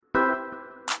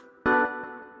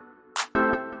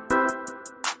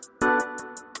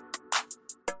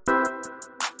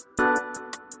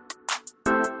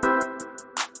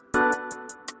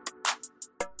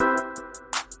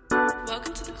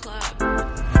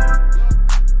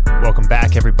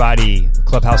back, everybody. The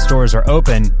Clubhouse doors are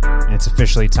open, and it's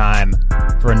officially time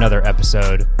for another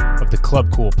episode of the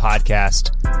Club Cool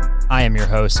podcast. I am your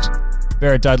host,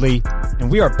 Barrett Dudley, and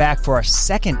we are back for our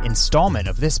second installment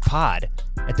of this pod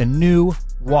at the new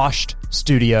Washed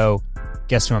Studio.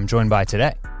 Guess who I'm joined by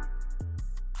today?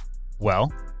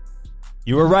 Well,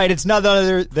 you were right. It's none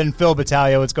other than Phil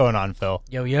Battaglia. What's going on, Phil?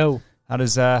 Yo, yo. How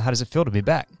does it feel to be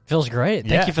back? Feels great.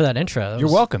 Thank you for that intro.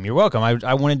 You're welcome. You're welcome.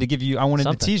 I wanted to give you. I wanted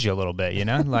Something. to tease you a little bit. You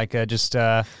know, like just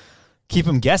keep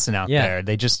them guessing out Yeah. there.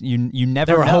 They just you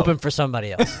never. They were know. hoping for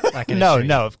somebody else. I can No, assure you.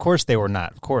 no. Of course they were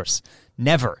not. Of course,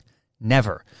 never.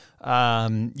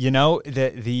 You know,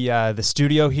 the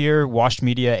studio here, Washed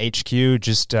Media HQ,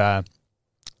 just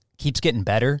keeps getting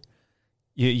better.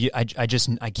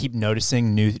 I keep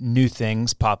noticing new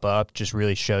things pop up. Just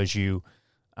really shows you.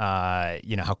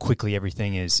 You know, how quickly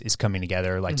everything is coming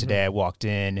together. Like today I walked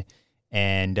in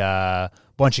and a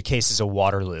bunch of cases of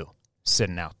Waterloo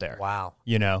sitting out there. Wow.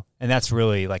 You know, and that's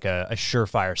really like a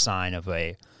surefire sign of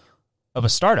a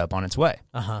startup on its way.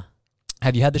 Uh-huh.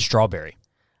 Have you had the strawberry?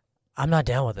 I'm not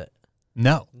down with it.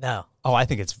 No. No. Oh, I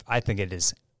think it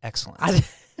is excellent.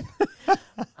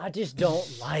 I just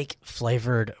don't like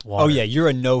flavored water. Oh yeah, you're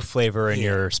a no flavor in Yeah.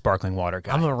 your sparkling water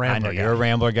guy. I'm a Rambler I know, You're guy. a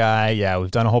Rambler guy. Yeah, we've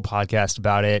done a whole podcast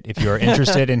about it. If you're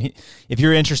interested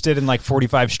in like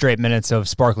 45 straight minutes of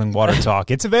sparkling water talk,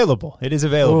 it's available. It is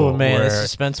available. Oh, man,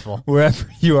 it's suspenseful. Wherever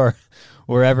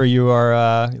you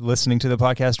are listening to the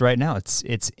podcast right now, it's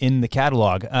in the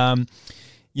catalog.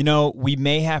 You know, we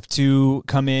may have to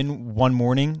come in one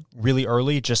morning really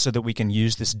early just so that we can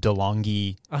use this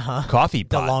DeLonghi coffee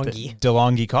pot.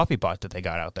 DeLonghi coffee pot that they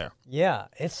got out there. Yeah,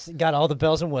 it's got all the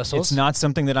bells and whistles. It's not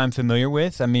something that I'm familiar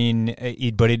with. I mean,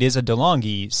 but it is a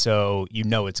DeLonghi, so you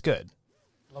know it's good.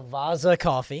 Lavazza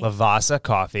coffee. Lavazza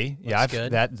coffee. Yeah,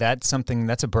 good. That's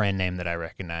a brand name that I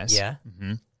recognize. Yeah.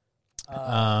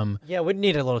 Mm-hmm. Yeah, we'd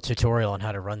need a little tutorial on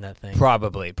how to run that thing.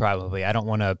 Probably. I don't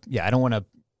want to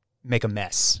make a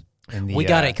mess. We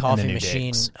got a in the coffee new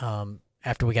machine digs.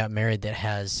 after we got married that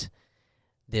has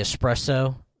the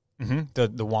espresso.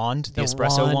 Mm-hmm. The wand, the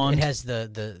espresso wand. It has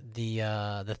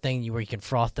the thing where you can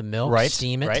froth the milk, right,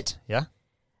 steam it. Right. Yeah.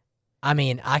 I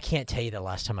mean, I can't tell you the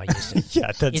last time I used it.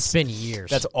 Yeah, It's been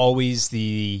years. That's always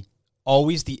the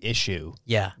issue.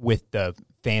 Yeah. With the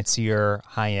fancier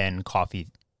high-end coffee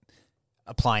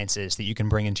appliances that you can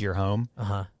bring into your home,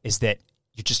 is that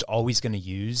you're just always going to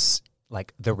use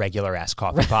like the regular ass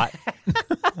coffee pot.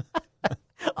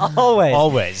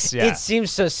 Always. Yeah. It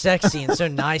seems so sexy and so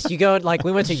nice. You go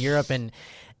we went to Europe and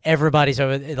everybody's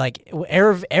over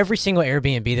every single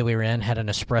Airbnb that we were in had an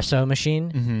espresso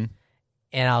machine. Mm-hmm.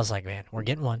 And I was like, man, we're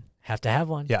getting one. Have to have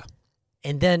one. Yeah.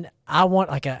 And then I want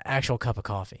like an actual cup of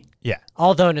coffee. Yeah.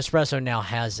 Although Nespresso now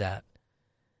has that.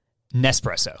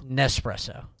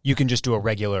 Nespresso. You can just do a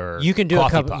regular You can do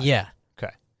coffee a cup. pot. Yeah.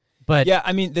 Okay. But yeah,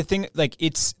 I mean the thing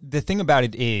about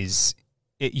it is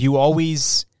you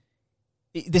always.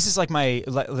 This is like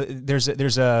there's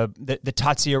the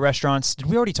Tatsuya restaurants. Did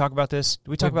we already talk about this? Did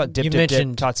we talk about dip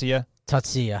Tatsuya?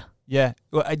 Tatsuya. Yeah.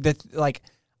 Well,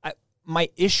 my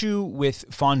issue with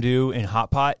fondue and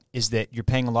hot pot is that you're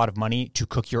paying a lot of money to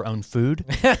cook your own food,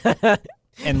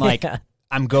 and Yeah.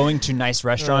 I'm going to nice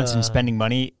restaurants and spending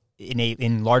money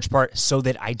in large part so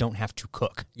that I don't have to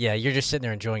cook. Yeah, you're just sitting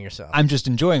there enjoying yourself. I'm just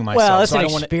enjoying myself. Well, it's so an I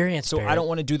don't experience. I don't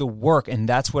want to do the work, and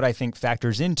that's what I think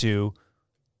factors into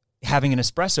having an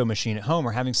espresso machine at home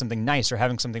or having something nice or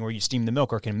having something where you steam the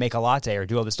milk or can make a latte or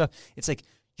do all this stuff. It's like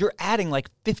you're adding like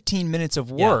 15 minutes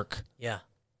of work Yeah.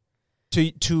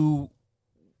 to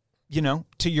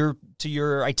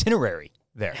your itinerary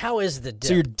there. How is the dip?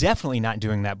 So you're definitely not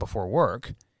doing that before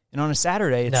work. And on a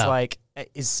Saturday,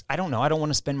 it's I don't know. I don't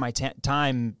want to spend my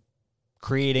time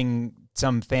creating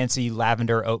some fancy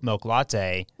lavender oat milk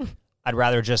latte. I'd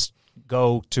rather just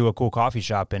go to a cool coffee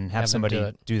shop and have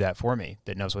somebody do that for me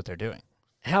that knows what they're doing.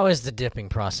 How is the dipping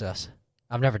process?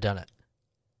 I've never done it.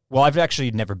 Well, I've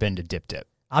actually never been to Dip Dip.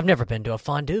 I've never been to a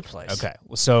fondue place. Okay.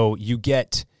 So you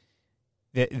get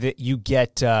there's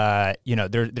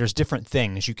different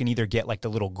things. You can either get like the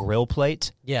little grill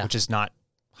plate, which is not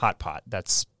hot pot.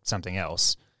 That's something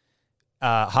else.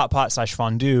 Hot pot /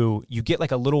 fondue, you get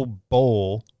like a little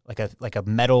bowl, like a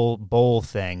metal bowl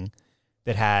thing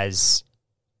that has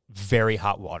very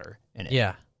hot water in it.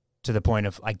 Yeah. To the point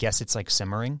of, I guess it's like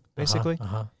simmering, basically.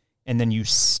 And then you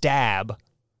stab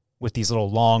with these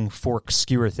little long fork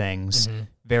skewer things,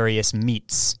 various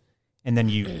meats, and then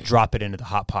you drop it into the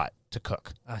hot pot to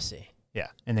cook. I see. Yeah.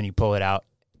 And then you pull it out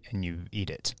and you eat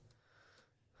it.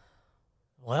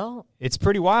 Well, it's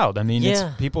pretty wild. I mean,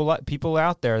 yeah. it's people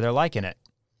out there, they're liking it.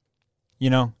 You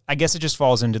know, I guess it just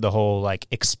falls into the whole like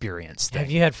experience thing.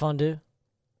 Have you had fondue?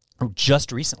 Oh,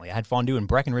 just recently, I had fondue in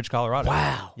Breckenridge, Colorado.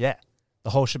 Wow. Yeah, the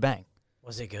whole shebang.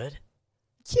 Was it good?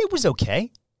 Yeah, it was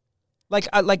okay.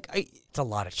 It's a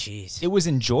lot of cheese. It was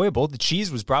enjoyable. The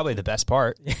cheese was probably the best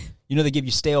part. You know, they give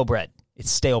you stale bread. It's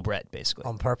stale bread, basically.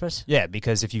 On purpose? Yeah,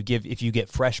 because if you get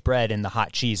fresh bread and the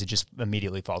hot cheese, it just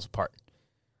immediately falls apart.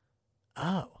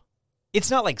 Oh. It's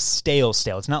not like stale.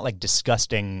 It's not like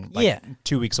disgusting, like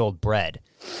 2 weeks old bread.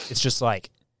 It's just like,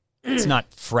 it's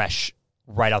not fresh,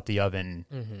 right out the oven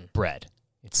bread.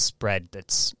 It's bread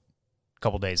that's a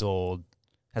couple days old,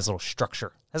 has a little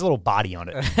structure, has a little body on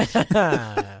it.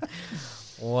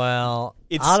 Well,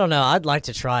 I don't know. I'd like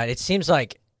to try it. It seems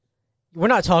like we're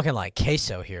not talking like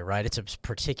queso here, right? It's a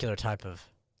particular type of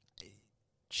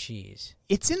cheese.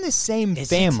 It's in the same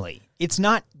family. It's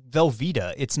not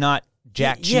Velveeta. It's not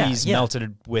Jack cheese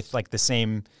melted with like the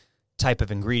same type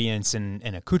of ingredients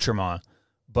and accoutrement,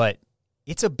 but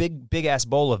it's a big ass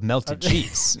bowl of melted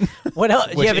cheese. What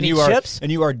else? Do you have any chips? And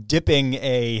you are dipping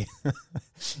a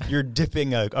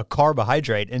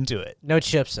carbohydrate into it. No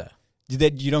chips though.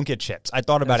 You don't get chips. I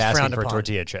thought about asking for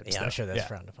tortilla chips. Yeah, though. I'm sure that's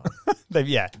frowned upon.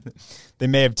 They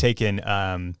may have taken,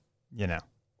 as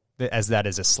that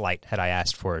is a slight had I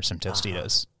asked for some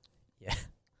Tostitos.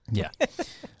 Yeah.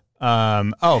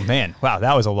 Oh man, wow,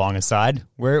 that was a long aside.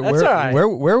 Where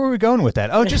were we going with that?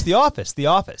 Oh, just The Office. The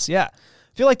Office. Yeah,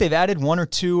 I feel like they've added one or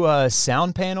two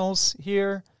sound panels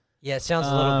here. Yeah, it sounds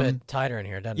a little bit tighter in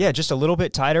here, doesn't it? Yeah, just a little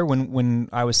bit tighter. When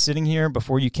I was sitting here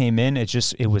before you came in, it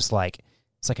was like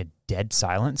it's like a dead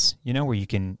silence, you know, where you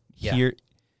can hear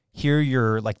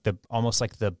your like almost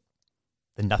like the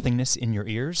nothingness in your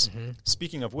ears. Mm-hmm.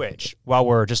 Speaking of which, while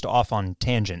we're just off on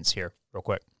tangents here, real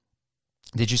quick,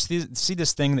 did you see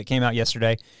this thing that came out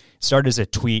yesterday? It started as a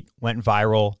tweet, went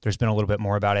viral. There's been a little bit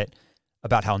more about it,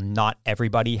 about how not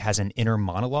everybody has an inner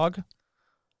monologue.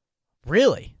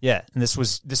 Really? Yeah, and this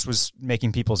was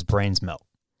making people's brains melt.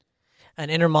 An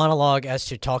inner monologue as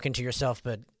to talking to yourself,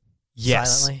 but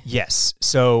silently? Yes.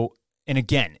 So, and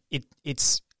again,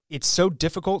 it's so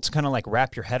difficult to kind of like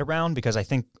wrap your head around because I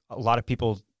think a lot of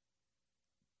people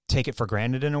take it for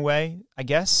granted in a way, I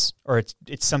guess, or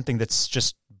it's something that's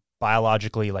just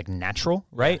biologically like natural,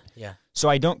 right? Yeah. So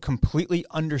I don't completely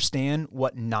understand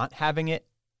what not having it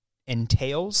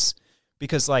entails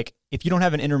because like if you don't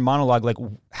have an inner monologue, like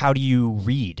how do you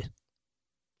read?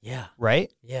 Yeah.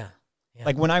 Right? Yeah.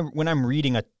 Like when I'm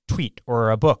reading a tweet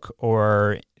or a book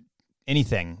or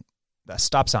anything, a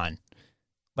stop sign,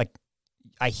 like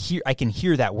I can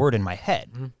hear that word in my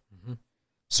head. Mm-hmm.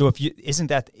 So isn't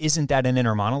that an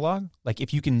inner monologue? Like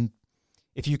if you can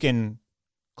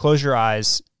close your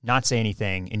eyes, not say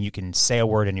anything, and you can say a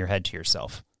word in your head to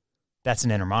yourself, that's an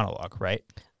inner monologue, right?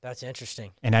 That's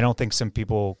interesting. And I don't think some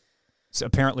people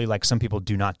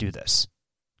do not do this,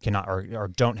 cannot or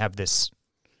don't have this.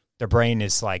 Their brain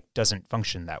is like doesn't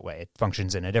function that way. It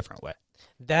functions in a different way.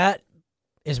 That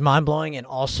is mind blowing, and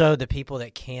also the people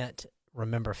that can't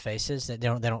remember faces, that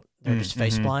they're just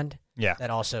face blind. Yeah,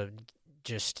 that also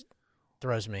just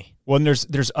throws me. Well, and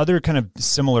there's other kind of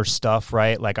similar stuff,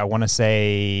 right? Like I want to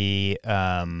say,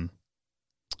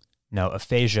 no,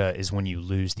 aphasia is when you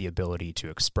lose the ability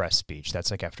to express speech. That's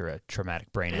like after a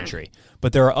traumatic brain injury.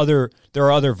 But there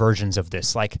are other versions of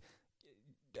this, like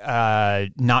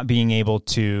not being able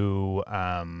to.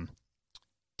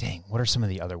 What are some of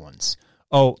the other ones?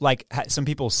 Oh, like some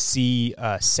people see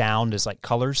sound as like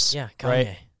colors. Yeah, Kanye.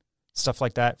 Right? Stuff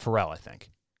like that. Pharrell, I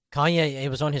think. Kanye, it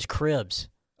was on his Cribs.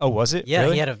 Oh, was it? Yeah,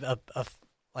 really? He had a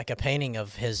painting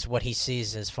of what he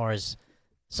sees as far as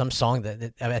some song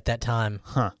that at that time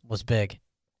was big.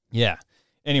 Yeah.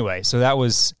 Anyway, so that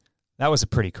was a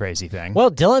pretty crazy thing. Well,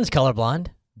 Dylan's colorblind.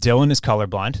 Dylan is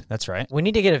colorblind. That's right. We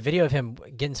need to get a video of him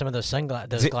getting some of those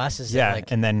glasses. Yeah,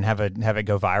 and then have it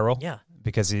go viral. Yeah,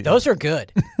 because those are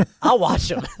good. I'll watch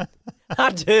them.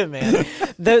 I do, man.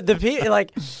 The people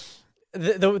like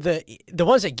the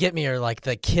ones that get me are like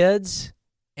the kids.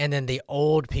 And then the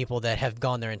old people that have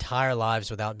gone their entire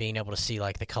lives without being able to see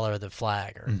like the color of the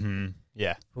flag. Or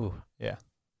yeah, ooh. Yeah.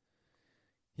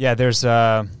 There's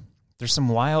some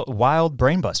wild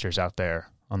brain busters out there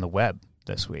on the web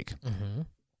this week. Mm-hmm.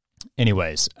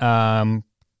 Anyways,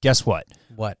 guess what?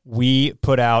 What? We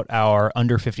put out our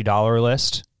under $50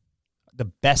 list, the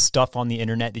best stuff on the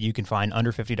internet that you can find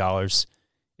under $50.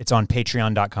 It's on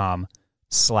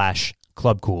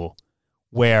patreon.com/clubcool,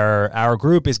 where our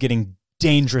group is getting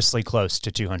dangerously close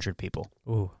to 200 people.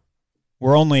 Ooh.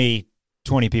 We're only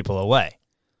 20 people away.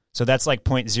 So that's like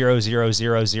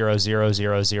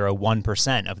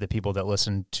 0.0000001% of the people that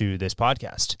listen to this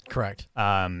podcast. Correct.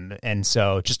 And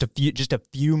so just a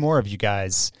few more of you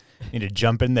guys need to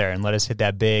jump in there and let us hit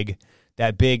that big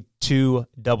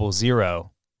 200,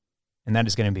 and that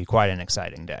is going to be quite an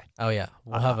exciting day. Oh yeah,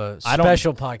 we'll have a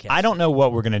special podcast. I don't know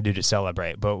what we're going to do to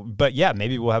celebrate, but yeah,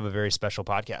 maybe we'll have a very special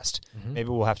podcast. Mm-hmm. Maybe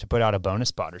we'll have to put out a bonus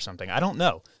spot or something. I don't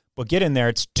know, but get in there.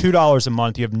 It's $2 a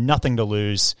month. You have nothing to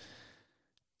lose.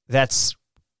 That's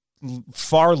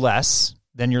far less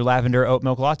than your lavender oat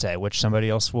milk latte, which somebody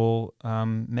else will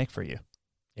make for you.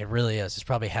 It really is. It's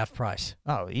probably half price.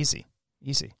 Oh, easy.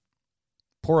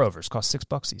 Pour overs cost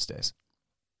 $6 these days.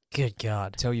 Good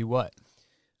God. Tell you what.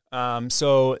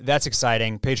 So that's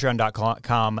exciting.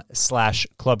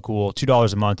 Patreon.com/clubcool,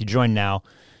 $2 a month. You join now.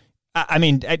 I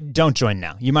mean, don't join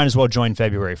now. You might as well join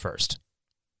February 1st.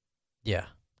 Yeah.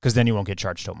 Because then you won't get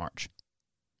charged till March.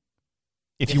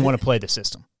 If you want to play the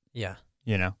system. Yeah.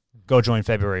 Go join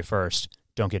February 1st.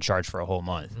 Don't get charged for a whole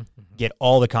month. Mm-hmm. Get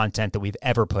all the content that we've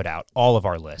ever put out, all of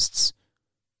our lists,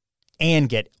 and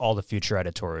get all the future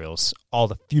editorials, all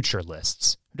the future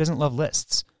lists. Who doesn't love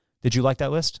lists? Did you like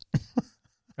that list?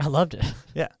 I loved it.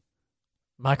 Yeah.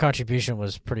 My contribution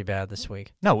was pretty bad this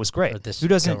week. No, it was great.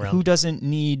 Who doesn't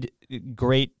need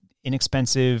great,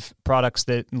 inexpensive products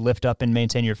that lift up and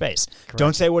maintain your face? Correct.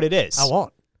 Don't say what it is. I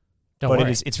won't. Don't but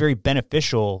worry. It's very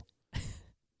beneficial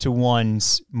to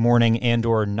one's morning and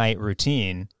or night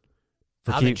routine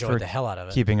I've enjoyed the hell out of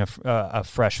it. Keeping a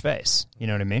fresh face. You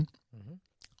know what I mean? Mm-hmm.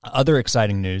 Other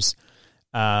exciting news,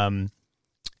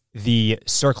 the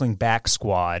Circling Back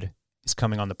squad is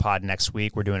coming on the pod next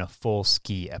week. We're doing a full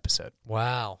ski episode.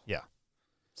 Wow. Yeah.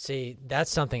 See,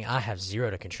 that's something I have zero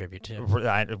to contribute to.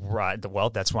 Right. Well,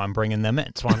 that's why I'm bringing them in.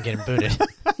 That's why I'm getting booted.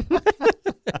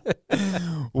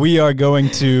 We are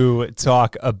going to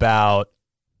talk about,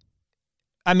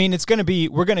 I mean,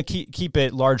 we're going to keep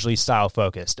it largely style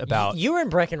focused about. You were in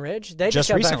Breckenridge. They just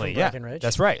got recently, back from Breckenridge.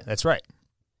 That's right.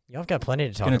 Y'all got plenty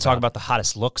to talk about. Going to talk about the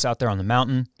hottest looks out there on the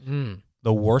mountain,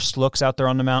 the worst looks out there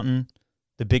on the mountain,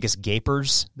 the biggest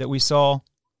gapers that we saw.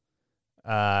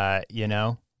 Got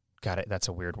it. That's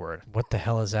a weird word. What the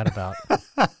hell is that about?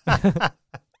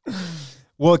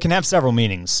 Well, it can have several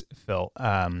meanings, Phil.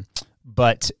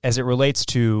 But as it relates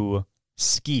to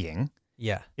skiing,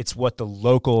 yeah, it's what the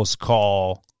locals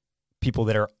call people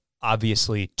that are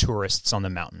obviously tourists on the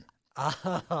mountain.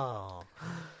 Oh.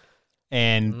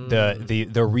 And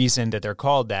the reason that they're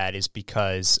called that is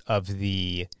because of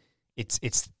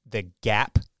it's the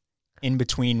gap in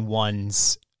between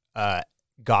one's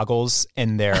goggles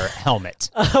and their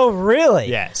helmet. Oh, really?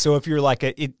 Yeah. So if you're like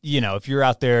if you're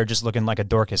out there just looking like a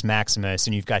Dorcas Maximus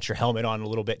and you've got your helmet on a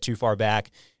little bit too far back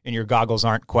and your goggles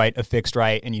aren't quite affixed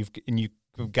right and you've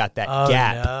got that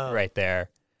gap right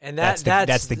there. And that's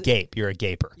the gape. You're a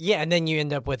gaper. Yeah, and then you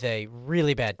end up with a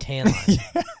really bad tan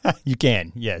line. You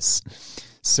can, yes.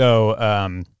 So,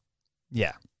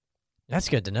 yeah. That's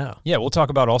good to know. Yeah, we'll talk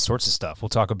about all sorts of stuff. We'll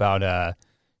talk about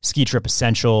ski trip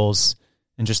essentials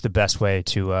and just the best way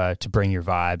to bring your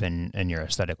vibe and your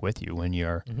aesthetic with you when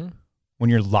you're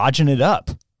lodging it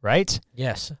up, right?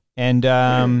 Yes.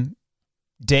 And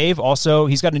Dave also,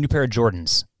 he's got a new pair of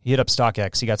Jordans. He hit up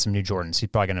StockX. He got some new Jordans. He's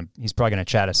probably gonna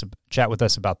chat with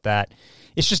us about that.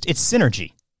 It's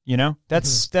synergy.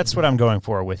 That's what I'm going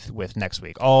for with next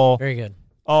week. All very good.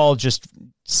 All just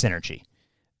synergy.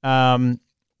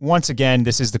 Once again,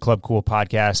 this is the Club Cool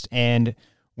podcast, and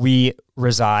we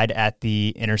reside at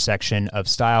the intersection of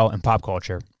style and pop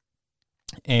culture.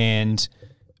 And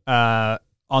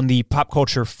on the pop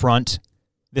culture front,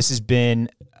 this has been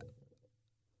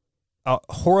a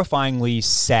horrifyingly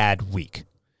sad week.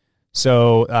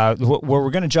 So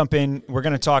we're going to jump in. We're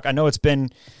going to talk. I know it's been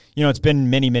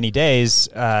many, many days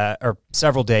or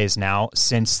several days now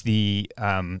since the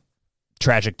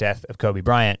tragic death of Kobe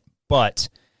Bryant, but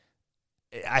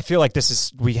I feel like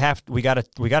we got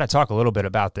to talk a little bit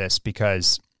about this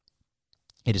because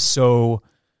it is so,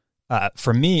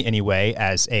 for me anyway,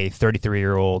 as a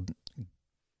 33-year-old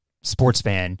sports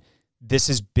fan, this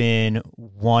has been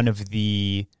one of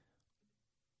the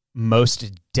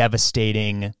most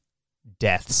devastating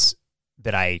deaths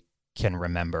that I can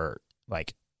remember,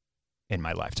 like, in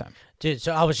my lifetime. Dude,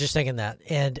 so I was just thinking that,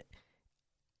 and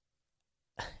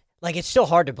like, it's still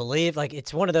hard to believe. Like,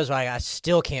 it's one of those where I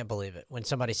still can't believe it when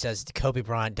somebody says Kobe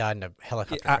Bryant died in a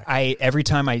helicopter crash. I every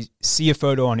time I see a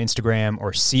photo on Instagram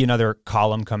or see another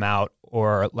column come out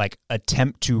or like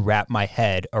attempt to wrap my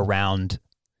head around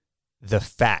the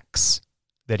facts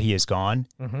that he is gone,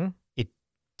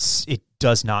 it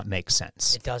does not make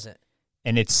sense. It doesn't.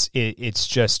 And it's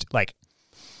just like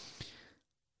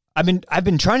I've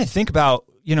been trying to think about,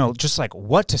 just like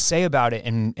what to say about it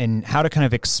and how to kind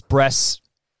of express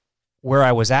where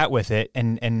I was at with it,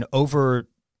 and over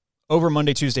over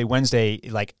Monday, Tuesday, Wednesday,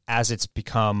 like as it's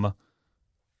become,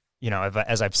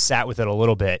 as I've sat with it a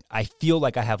little bit, I feel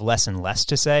like I have less and less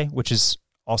to say, which is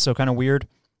also kind of weird.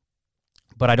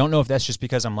 But I don't know if that's just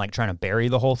because I'm like trying to bury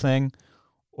the whole thing,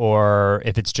 or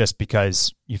if it's just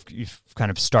because you've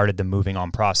kind of started the moving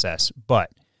on process.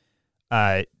 But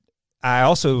I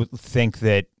also think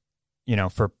that,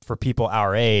 for people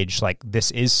our age, like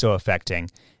this is so affecting,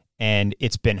 and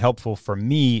it's been helpful for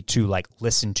me to like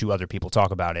listen to other people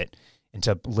talk about it and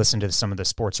to listen to some of the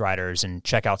sports writers and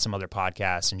check out some other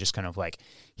podcasts and just kind of like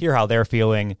hear how they're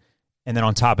feeling. And then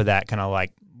on top of that, kind of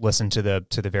like listen to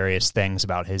the various things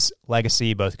about his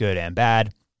legacy, both good and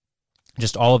bad,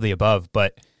 just all of the above.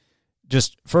 But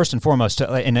just first and foremost,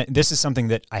 and this is something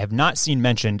that I have not seen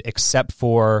mentioned except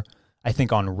for, I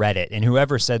think, on Reddit. And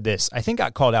whoever said this, I think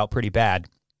got called out pretty bad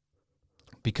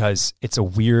because it's a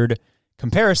weird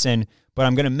comparison, but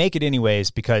I'm going to make it anyways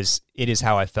because it is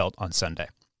how I felt on Sunday.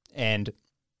 And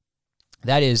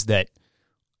that is that,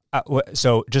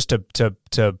 so just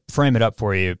to frame it up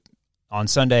for you, on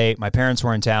Sunday, my parents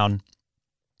were in town.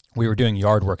 We were doing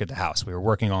yard work at the house. We were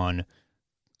working on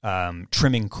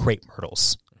trimming crepe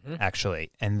myrtles,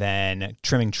 actually, and then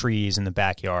trimming trees in the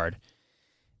backyard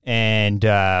and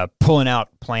pulling out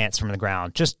plants from the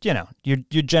ground. Just,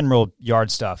 your general yard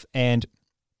stuff. And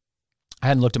I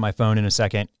hadn't looked at my phone in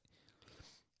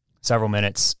several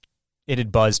minutes. It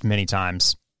had buzzed many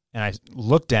times. And I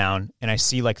look down and I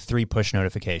see like 3 push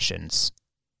notifications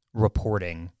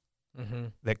reporting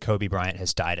that Kobe Bryant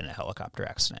has died in a helicopter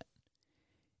accident.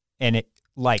 And it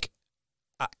like,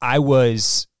 I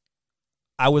was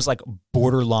like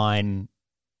borderline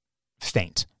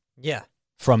faint. Yeah.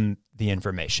 From the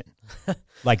information.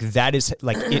 Like that is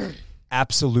like, it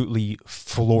absolutely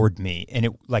floored me. And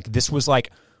it like, this was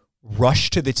like rush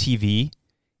to the TV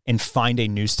and find a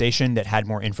news station that had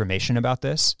more information about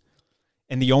this.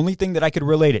 And the only thing that I could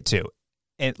relate it to,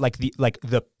 and like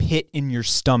the pit in your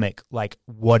stomach, like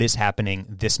what is happening,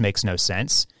 this makes no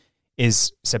sense,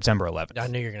 is September 11th. I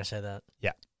knew you were going to say that.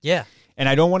 Yeah. Yeah. And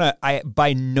I don't want to,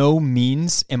 by no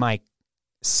means am I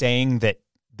saying that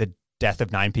the death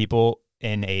of 9 people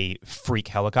in a freak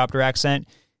helicopter accident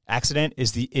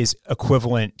is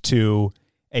equivalent to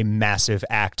a massive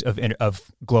act of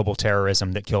global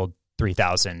terrorism that killed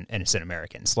 3,000 innocent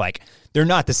Americans. Like, they're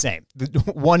not the same.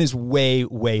 One is way,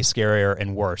 way scarier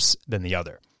and worse than the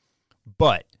other.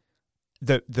 But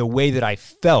the way that I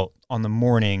felt on the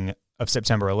morning of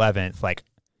September 11th, like,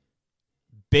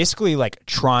 basically, like,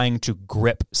 trying to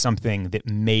grip something that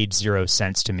made zero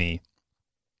sense to me,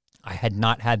 I had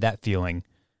not had that feeling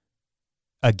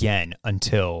again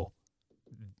until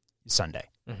Sunday.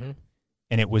 Mm-hmm.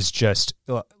 And it was just,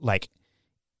 like,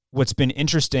 what's been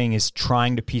interesting is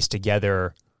trying to piece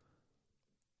together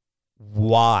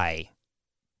why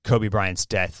Kobe Bryant's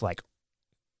death, like,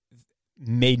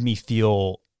 made me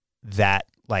feel that,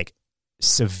 like,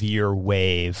 severe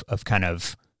wave of kind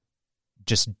of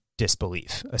just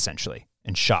disbelief, essentially,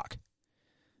 and shock.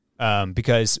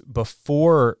 Because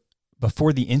before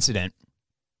the incident,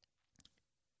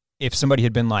 if somebody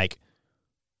had been like,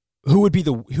 who would be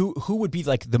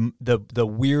like the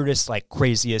weirdest, like,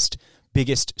 craziest,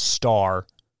 biggest star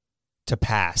to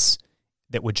pass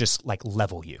that would just, like,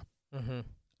 level you? Mm-hmm.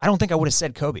 I don't think I would have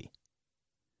said Kobe.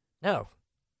 No,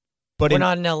 but we're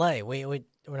not in LA. We're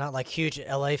not like huge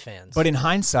LA fans. But in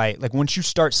hindsight, like, once you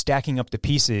start stacking up the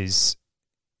pieces,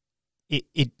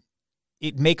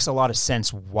 it makes a lot of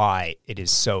sense why it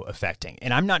is so affecting.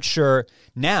 And I'm not sure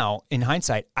now, in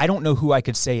hindsight, I don't know who I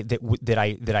could say that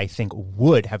I think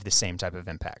would have the same type of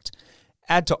impact.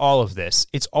 Add to all of this,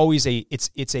 it's always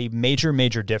it's a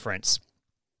major difference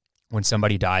when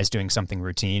somebody dies doing something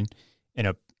routine in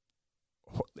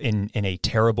a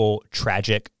terrible,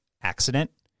 tragic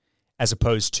accident, as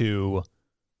opposed to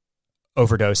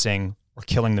overdosing or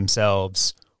killing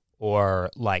themselves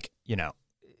or, like,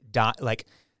 die. Like,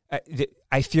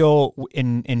 I feel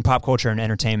in pop culture and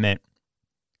entertainment,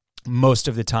 most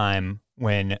of the time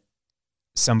when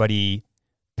somebody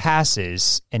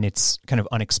passes and it's kind of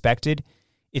unexpected,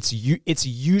 it's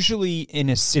usually in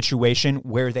a situation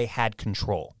where they had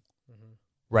control, mm-hmm.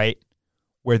 right?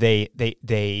 Where they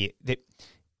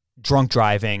drunk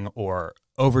driving or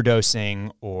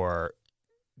overdosing or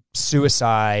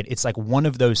suicide. It's like one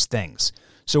of those things.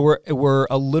 So we're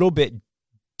a little bit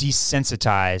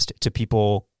desensitized to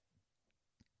people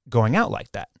going out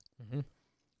like that. Mm-hmm.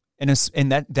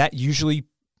 And that usually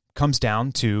comes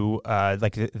down to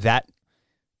like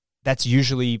that's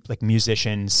usually like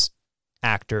musicians,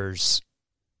 actors,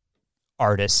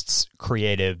 artists,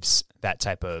 creatives, that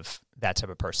type of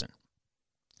person.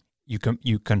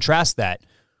 You contrast that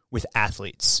with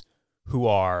athletes who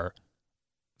are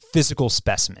physical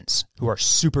specimens who are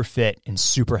super fit and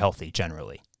super healthy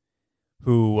generally,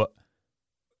 who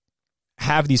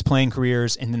have these playing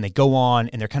careers and then they go on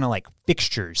and they're kind of like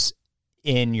fixtures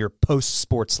in your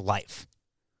post-sports life,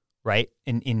 right?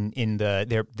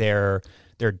 They're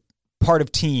part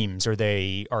of teams, or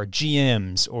they are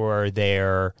GMs, or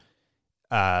they're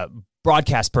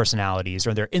broadcast personalities,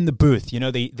 or they're in the booth. You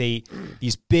know, they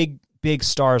these big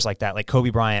stars like that, like Kobe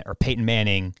Bryant or Peyton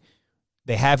Manning.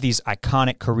 They have these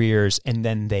iconic careers, and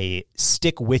then they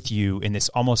stick with you in this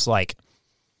almost like,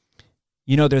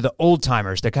 you know, they're the old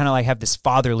timers. They kind of like have this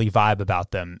fatherly vibe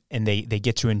about them, and they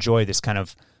get to enjoy this kind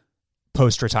of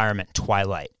post-retirement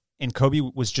twilight. And Kobe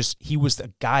he was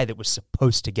the guy that was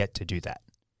supposed to get to do that.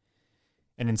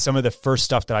 And in some of the first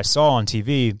stuff that I saw on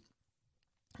TV,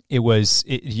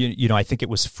 I think it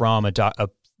was from a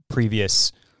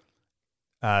previous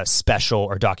special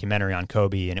or documentary on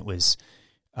Kobe, and it was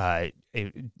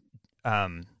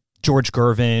George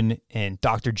Gervin and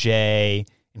Dr. J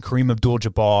and Kareem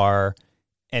Abdul-Jabbar,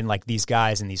 and like these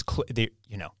guys and these,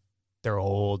 they're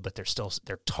old, but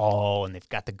they're tall, and they've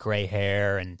got the gray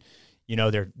hair, and you know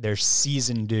they're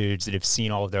seasoned dudes that have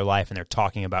seen all of their life, and they're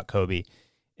talking about Kobe,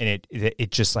 and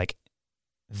it just like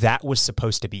that was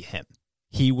supposed to be him.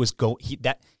 He would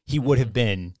have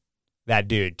been that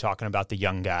dude talking about the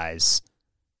young guys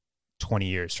 20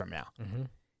 years from now. Mm-hmm.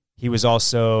 He was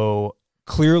also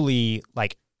clearly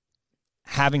like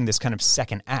having this kind of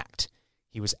second act.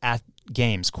 He was at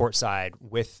games courtside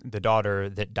with the daughter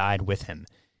that died with him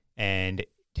and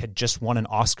had just won an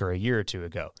Oscar a year or two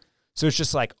ago. So it's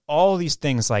just like all these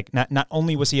things, like not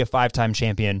only was he a 5-time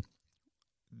champion,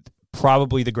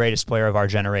 probably the greatest player of our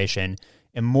generation,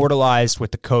 immortalized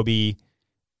with the Kobe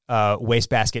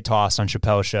wastebasket toss on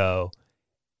Chappelle's Show.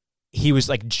 He was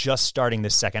like just starting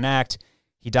this second act.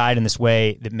 He died in this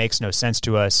way that makes no sense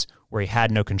to us, where he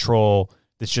had no control.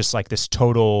 That's just like this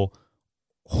total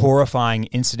horrifying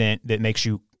incident that makes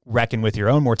you reckon with your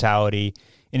own mortality.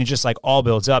 And it just like all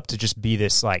builds up to just be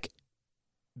this like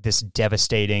this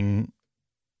devastating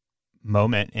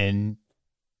moment in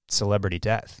celebrity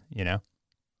death, you know?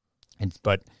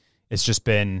 But it's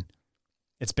been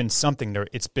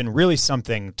really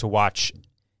something to watch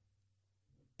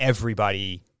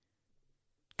everybody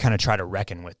kind of try to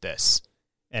reckon with this.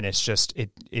 And it's just,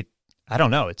 I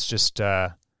don't know. It's just,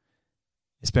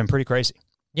 it's been pretty crazy.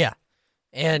 Yeah.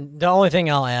 And the only thing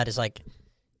I'll add is like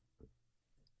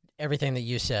everything that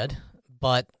you said,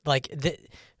 but like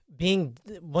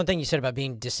one thing you said about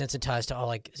being desensitized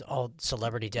to all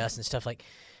celebrity deaths and stuff, like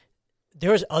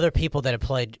there was other people that have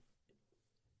played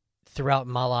throughout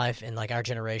my life and like our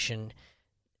generation,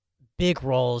 big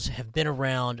roles, have been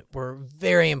around, were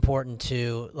very important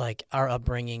to like our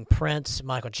upbringing. Prince,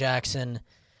 Michael Jackson,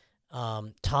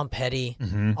 Tom Petty,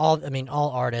 mm-hmm. all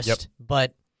artists. Yep.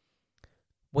 But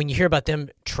when you hear about them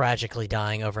tragically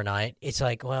dying overnight, it's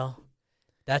like, well,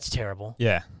 that's terrible.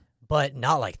 Yeah. But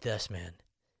not like this, man.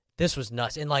 This was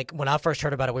nuts. And like when I first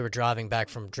heard about it, we were driving back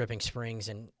from Dripping Springs,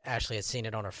 and Ashley had seen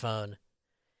it on her phone.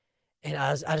 And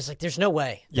I was like, there's no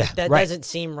way. Yeah, that right. doesn't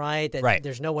seem right. Right.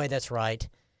 There's no way that's right.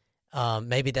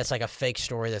 Maybe that's like a fake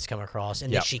story that's come across.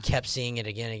 And then she kept seeing it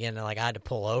again and again. And like I had to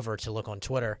pull over to look on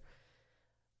Twitter.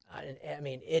 I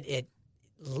mean,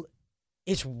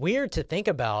 it's weird to think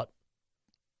about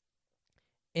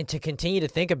and to continue to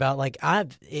think about. Like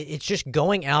it's just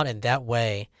going out in that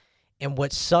way. And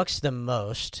what sucks the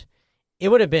most, it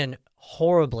would have been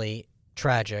horribly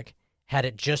tragic had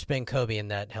it just been Kobe in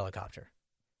that helicopter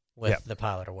with the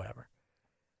pilot or whatever.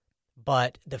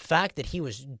 But the fact that he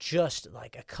was just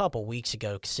like a couple weeks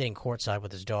ago sitting courtside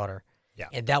with his daughter,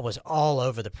 and that was all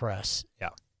over the press. Yeah.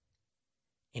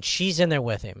 And she's in there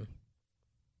with him.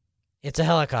 It's a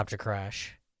helicopter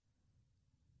crash.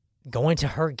 Going to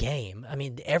her game. I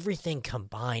mean, everything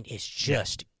combined is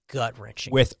just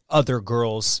gut-wrenching. With other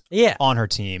girls on her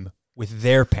team, with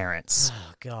their parents.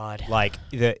 Oh, God. Like,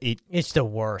 it's the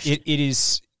worst. It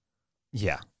is,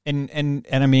 yeah. And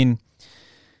I mean,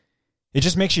 it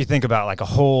just makes you think about like a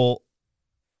whole,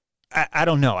 I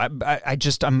don't know. I'm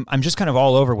just kind of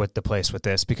all over with the place with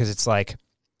this, because it's like,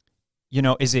 you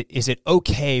know, is it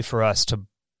okay for us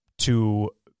to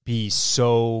be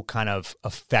so kind of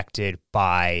affected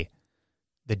by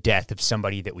the death of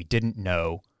somebody that we didn't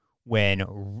know,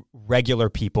 when regular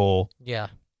people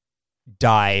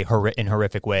die in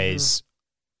horrific ways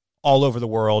all over the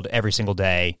world every single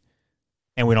day,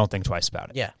 and we don't think twice about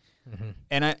it? Yeah. Mm-hmm.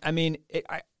 And I mean,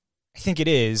 I think it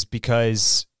is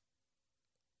because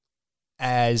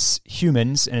as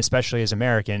humans, and especially as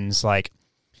Americans, like,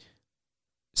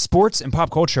 sports and pop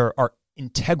culture are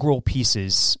integral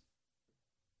pieces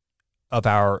of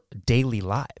our daily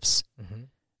lives. Mm-hmm.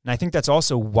 And I think that's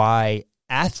also why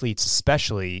athletes,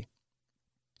 especially,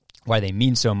 why they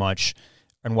mean so much,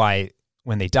 and why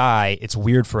when they die, it's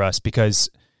weird for us, because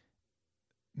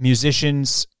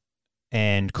musicians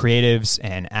and creatives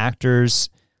and actors,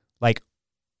 like,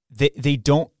 they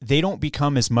don't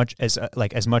become as much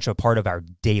a part of our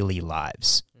daily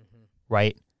lives,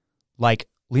 right? Like,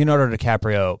 Leonardo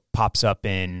DiCaprio pops up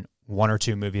in 1 or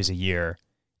 2 movies a year,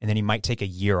 and then he might take a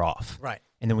year off. Right.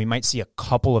 And then we might see a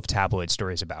couple of tabloid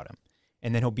stories about him.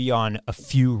 And then he'll be on a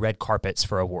few red carpets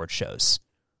for award shows,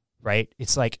 right?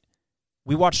 It's like,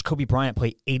 we watched Kobe Bryant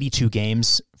play 82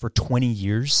 games for 20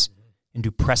 years and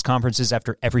do press conferences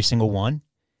after every single one.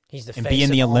 He's the and face be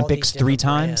in the of all Olympics these 3 different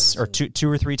times or brands two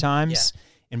or three times,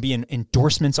 and be in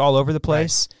endorsements all over the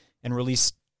place, and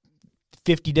release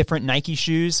 50 different Nike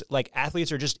shoes. Like,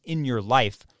 athletes are just in your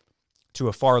life to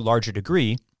a far larger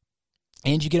degree,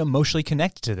 and you get emotionally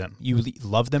connected to them. You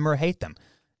love them or hate them.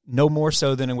 No more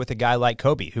so than with a guy like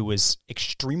Kobe, who was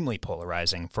extremely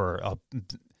polarizing for a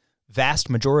vast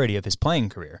majority of his playing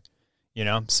career. You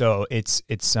know, so it's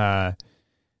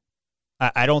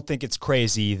I don't think it's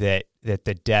crazy that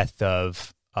the death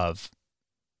of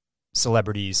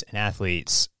celebrities and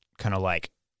athletes kind of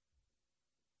like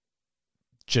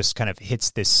just kind of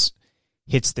hits this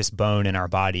bone in our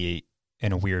body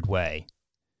in a weird way,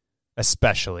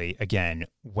 especially, again,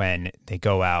 when they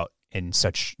go out in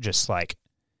such just like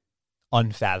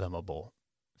unfathomable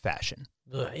fashion.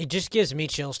 It just gives me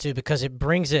chills too, because it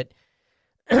brings it,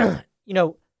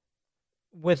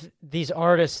 with these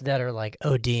artists that are like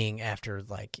ODing after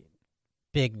like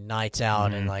big nights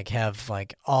out and like have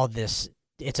like all this,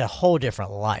 it's a whole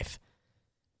different life.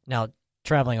 Now,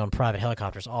 traveling on private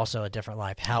helicopters also a different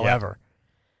life. However,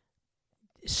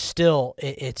 still,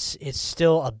 it's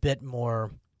still a bit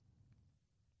more,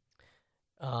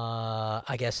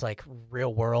 I guess, like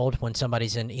real world when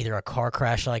somebody's in either a car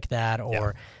crash like that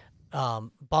or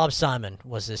Bob Simon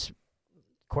was this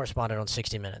correspondent on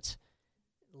 60 Minutes.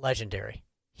 Legendary.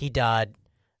 He died,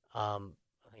 I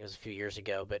think it was a few years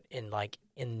ago, but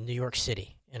in New York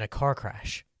City in a car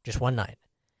crash, just one night.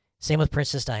 Same with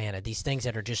Princess Diana. These things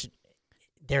that are just,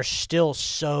 they're still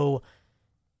so,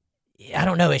 I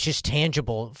don't know, it's just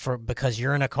tangible because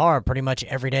you're in a car pretty much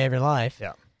every day of your life.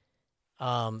 Yeah.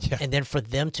 And then for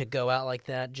them to go out like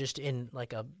that, just in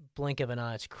like a blink of an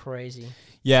eye, it's crazy.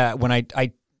 Yeah, when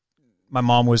my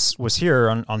mom was here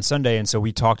on Sunday, and so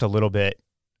we talked a little bit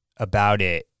about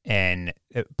it. And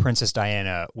Princess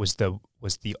Diana was the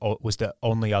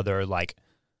only other like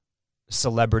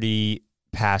celebrity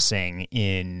passing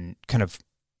in kind of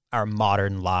our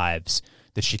modern lives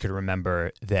that she could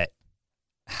remember that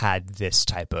had this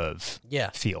type of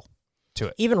feel to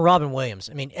it. Even Robin Williams.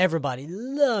 I mean, everybody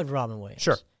loved Robin Williams.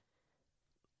 Sure.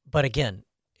 But again,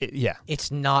 it's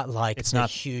not like it's the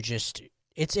not hugest.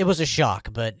 It was a shock,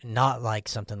 but not like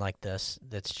something like this.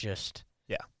 That's just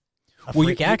a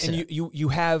freak accident. And you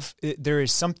have, there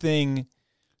is something,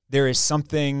 as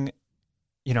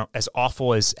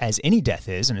awful as any death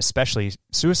is, and especially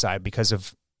suicide, because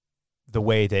of the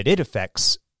way that it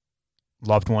affects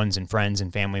loved ones and friends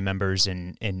and family members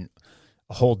in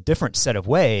a whole different set of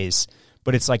ways.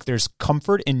 But it's like there's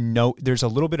comfort in there's a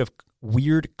little bit of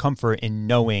weird comfort in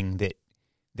knowing that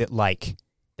like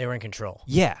they were in control.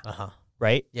 Yeah.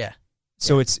 Right? Yeah.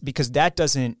 So it's because that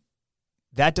doesn't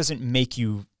make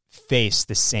you face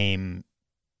the same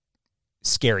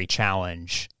scary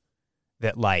challenge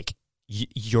that like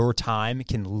your time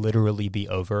can literally be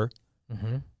over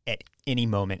at any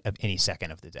moment of any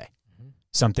second of the day.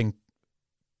 Something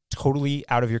totally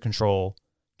out of your control,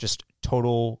 just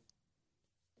total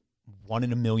 1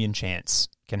 in a million chance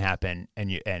can happen,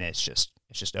 and it's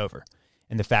just over.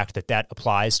 And the fact that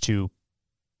applies to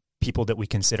people that we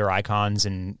consider icons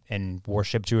and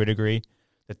worship to a degree,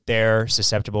 that they're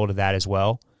susceptible to that as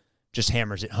well, just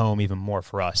hammers it home even more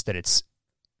for us that it's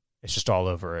just all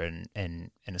over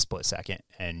in a split second,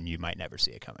 and you might never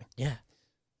see it coming. Yeah.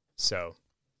 So,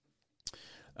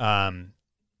 I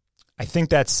think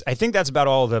that's about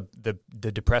all the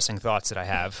depressing thoughts that I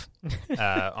have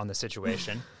on the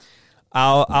situation.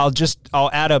 I'll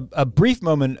add a brief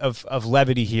moment of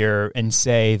levity here and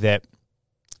say that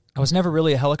I was never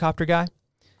really a helicopter guy.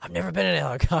 I've never been in a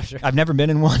helicopter. I've never been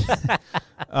in one.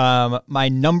 My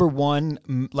number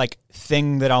one like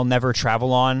thing that I'll never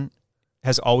travel on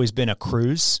has always been a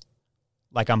cruise.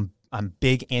 Like I'm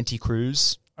big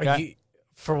anti-cruise. Are you,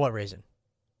 for what reason?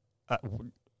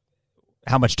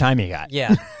 How much time you got?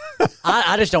 Yeah.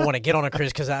 I just don't want to get on a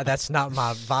cruise because that's not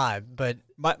my vibe. But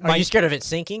are you scared of it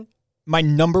sinking? My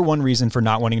number one reason for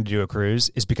not wanting to do a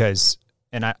cruise is because,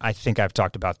 and I think I've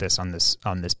talked about this on this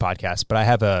podcast, but I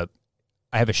have a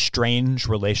I have a strange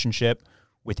relationship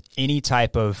with any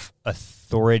type of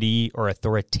authority or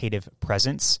authoritative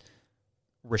presence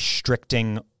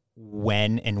restricting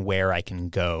when and where I can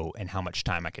go and how much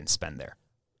time I can spend there.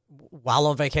 While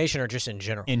on vacation or just in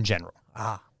general? In general.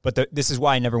 Ah. But this is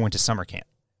why I never went to summer camp.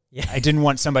 Yeah. I didn't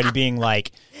want somebody being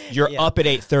like, you're up at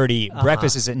 8:30,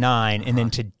 breakfast is at 9, and then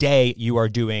today you are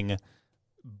doing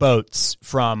boats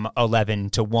from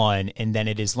 11 to 1, and then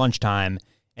it is lunchtime,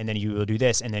 and then you will do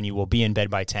this, and then you will be in bed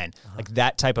by 10. Like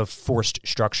that type of forced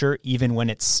structure, even when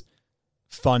it's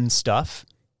fun stuff,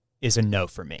 is a no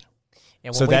for me.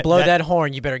 And when we blow that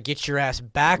horn, you better get your ass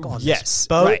back on this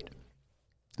boat. Right.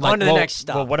 On to the next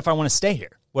stop. Well, what if I want to stay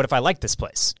here? What if I like this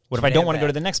place? What if I don't want to go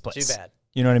to the next place? Too bad.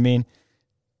 You know what I mean?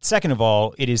 Second of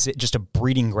all, it is just a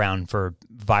breeding ground for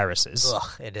viruses. Ugh,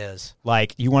 it is.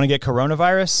 Like, you want to get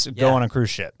coronavirus? Go on a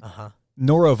cruise ship.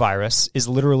 Norovirus is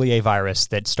literally a virus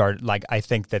that started, like, I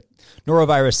think that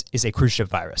norovirus is a cruise ship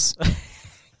virus.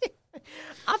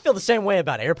 I feel the same way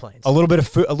about airplanes. A little bit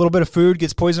of food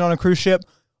gets poisoned on a cruise ship.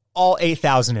 All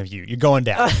 8,000 of you're going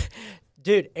down.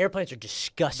 Dude, airplanes are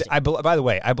disgusting. By the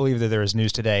way, I believe that there is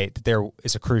news today that there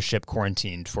is a cruise ship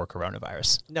quarantined for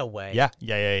coronavirus. No way.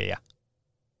 Yeah.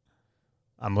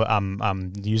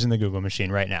 I'm using the Google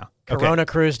machine right now.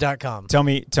 Coronacruise.com. Tell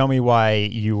me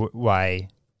why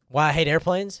I hate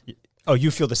airplanes? Oh,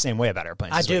 you feel the same way about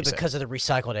airplanes. I do because of the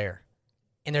recycled air.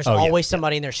 And there's always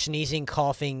somebody in there sneezing,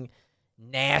 coughing,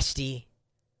 nasty.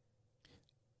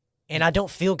 And I don't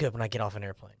feel good when I get off an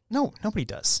airplane. No, nobody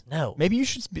does. No. Maybe you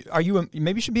should be,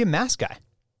 maybe you should be a mask guy.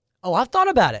 Oh, I've thought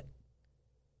about it.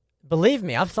 Believe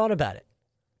me, I've thought about it.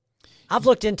 I've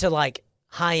looked into like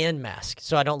high-end masks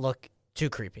so I don't look too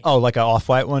creepy. Oh, like an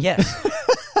off-white one? Yes.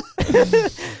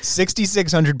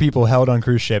 6,600 people held on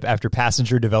cruise ship after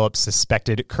passenger developed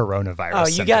suspected coronavirus. Oh,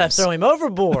 you got to throw him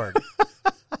overboard.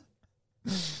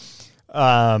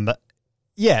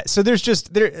 Yeah, so there's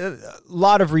a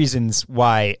lot of reasons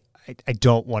why I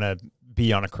don't want to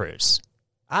be on a cruise.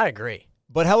 I agree.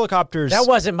 But helicopters... That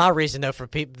wasn't my reason, though, for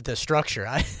the structure.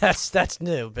 That's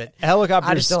new, but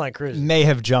helicopters I just don't like cruising. May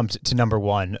have jumped to number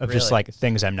one of just like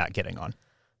things I'm not getting on.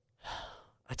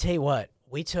 I tell you what,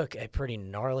 we took a pretty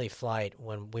gnarly flight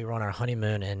when we were on our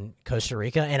honeymoon in Costa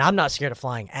Rica, and I'm not scared of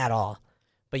flying at all,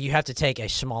 but you have to take a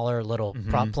smaller little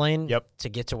prop plane to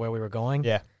get to where we were going.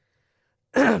 Yeah.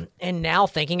 And now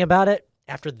thinking about it,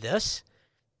 after this,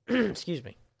 excuse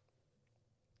me,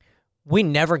 we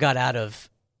never got out of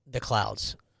the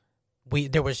clouds.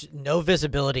 There was no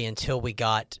visibility until we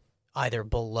got either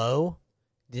below.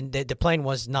 The plane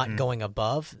was not going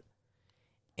above,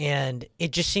 and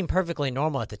it just seemed perfectly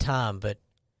normal at the time. But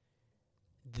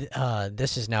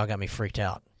this has now got me freaked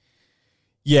out.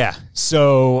 Yeah.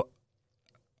 So,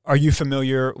 are you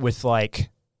familiar with like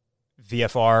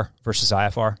VFR versus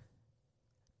IFR?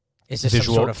 Is this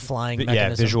some sort of flying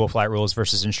mechanism? Yeah, visual flight rules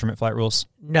versus instrument flight rules.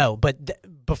 No,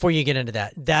 but before you get into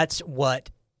that, that's what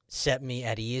set me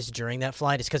at ease during that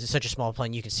flight. Is because it's such a small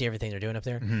plane, you can see everything they're doing up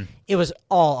there. Mm-hmm. It was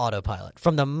all autopilot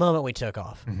from the moment we took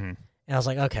off. Mm-hmm. And I was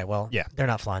like, okay, well, they're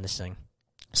not flying this thing.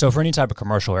 So for any type of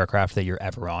commercial aircraft that you're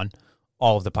ever on,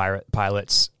 all of the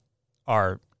pilots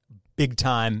are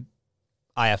big-time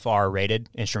IFR rated,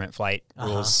 instrument flight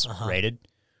rules rated.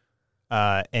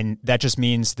 And that just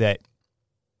means that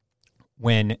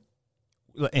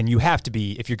and you have to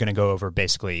be, if you're going to go over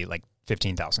basically like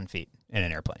 15,000 feet in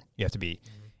an airplane, you have to be,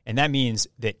 and that means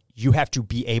that you have to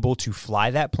be able to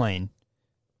fly that plane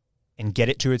and get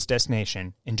it to its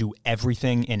destination and do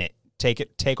everything in it.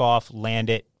 Take off, land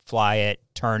it, fly it,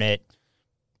 turn it,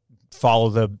 follow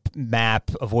the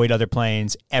map, avoid other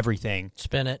planes, everything.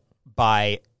 Spin it.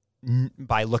 By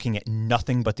looking at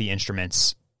nothing but the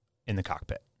instruments in the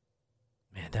cockpit.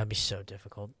 Man, that'd be so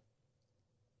difficult.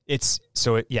 It's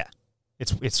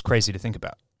crazy to think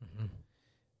about. Mm-hmm.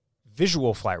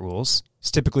 Visual flight rules is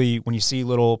typically when you see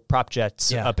little prop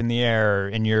jets up in the air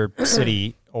in your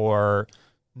city or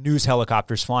news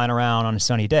helicopters flying around on a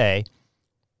sunny day,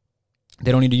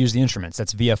 they don't need to use the instruments.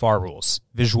 That's VFR rules,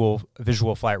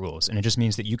 visual flight rules. And it just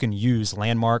means that you can use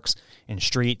landmarks and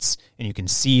streets and you can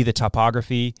see the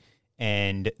topography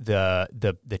and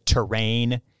the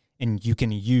terrain, and you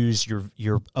can use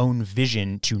your own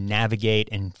vision to navigate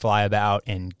and fly about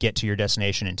and get to your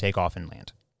destination and take off and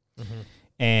land. Mm-hmm.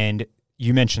 And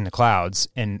you mentioned the clouds,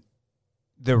 and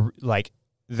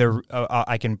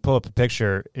I can pull up a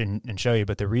picture and show you,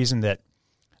 but the reason that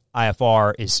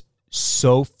IFR is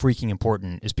so freaking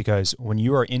important is because when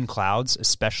you are in clouds,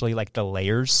 especially like the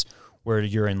layers where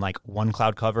you're in like one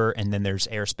cloud cover and then there's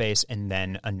airspace and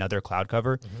then another cloud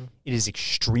cover, it is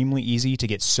extremely easy to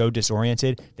get so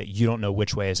disoriented that you don't know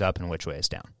which way is up and which way is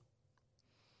down.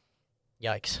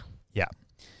 Yikes. Yeah.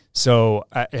 So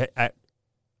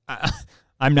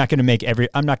I'm not going to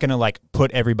I'm not going to like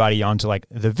put everybody onto like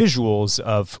the visuals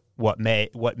of what may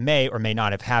or may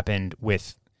not have happened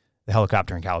with the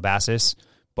helicopter in Calabasas,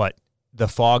 but the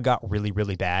fog got really,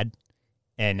 really bad,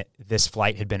 and this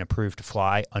flight had been approved to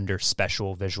fly under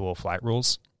special visual flight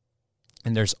rules.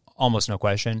 And there's almost no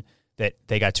question that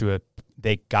they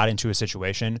got into a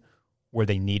situation where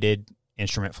they needed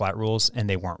instrument flight rules and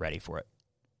they weren't ready for it.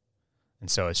 And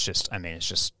so it's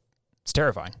it's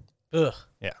terrifying. Ugh.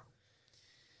 Yeah.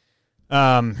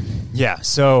 Yeah.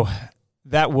 So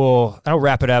that'll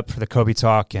wrap it up for the Kobe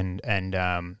talk. And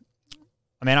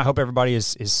I hope everybody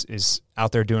is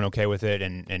out there doing okay with it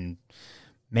and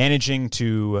managing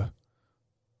to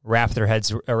wrap their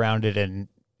heads around it in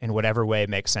whatever way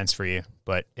makes sense for you.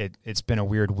 But it's been a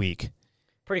weird week.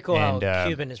 Pretty cool how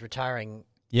Cuban is retiring.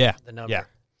 Yeah. The number. Yeah.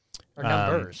 Or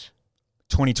numbers.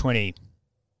 2020,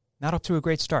 not up to a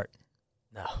great start.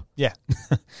 No. Yeah.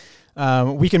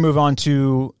 We can move on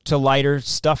to lighter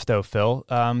stuff, though, Phil.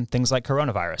 Things like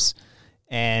coronavirus.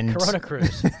 And Corona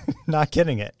Cruise. Not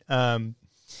kidding it. Yeah,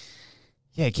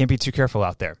 you can't be too careful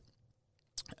out there.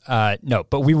 No,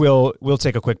 but we'll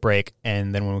take a quick break,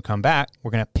 and then when we come back,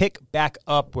 we're going to pick back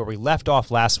up where we left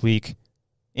off last week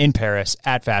in Paris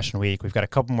at Fashion Week. We've got a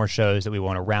couple more shows that we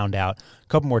want to round out, a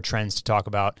couple more trends to talk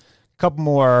about, a couple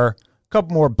more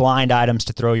blind items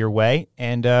to throw your way,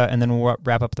 and then we'll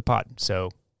wrap up the pod. So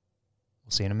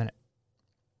we'll see you in a minute.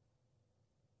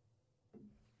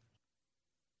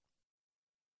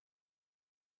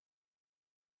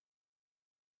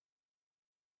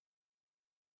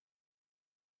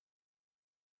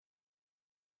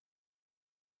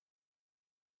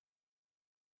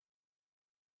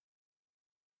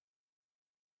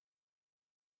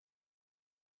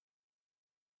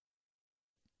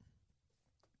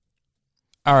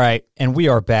 All right, and we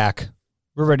are back.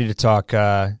 We're ready to talk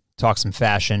some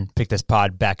fashion, pick this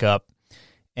pod back up.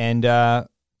 And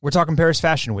we're talking Paris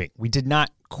Fashion Week. We did not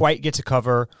quite get to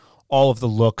cover all of the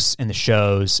looks and the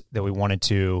shows that we wanted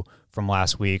to from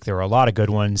last week. There were a lot of good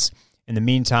ones. In the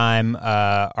meantime,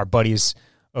 our buddies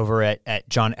over at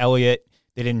John Elliott,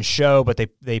 they didn't show, but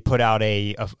they put out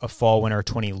a Fall/Winter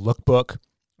 20 lookbook.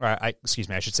 I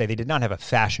should say they did not have a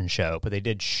fashion show, but they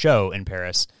did show in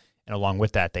Paris. And along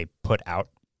with that, they put out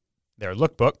their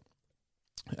lookbook.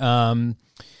 And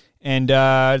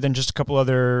then just a couple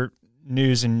other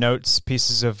news and notes,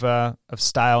 pieces of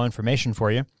style information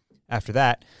for you. After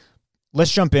that,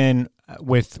 let's jump in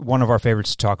with one of our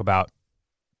favorites to talk about,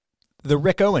 the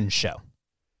Rick Owens show.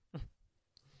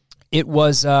 It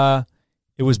was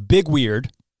big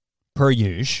weird, per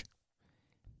usual.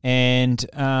 And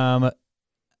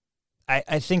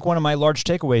I think one of my large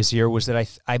takeaways here was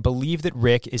that I believe that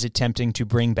Rick is attempting to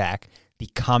bring back the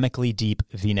comically deep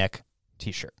V-neck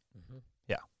T-shirt. Mm-hmm.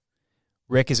 Yeah.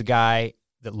 Rick is a guy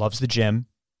that loves the gym.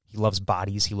 He loves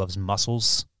bodies. He loves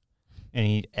muscles.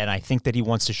 And I think that he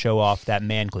wants to show off that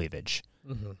man cleavage.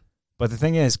 Mm-hmm. But the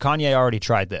thing is, Kanye already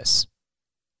tried this.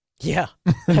 Yeah,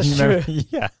 that's true.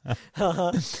 Yeah.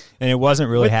 Uh-huh. And it wasn't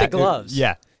really happening. With the gloves.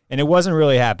 Yeah. And it wasn't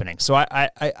really happening. So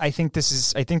I think this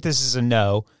is a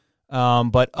no.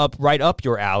 But right up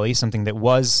your alley, something that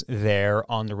was there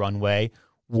on the runway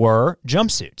were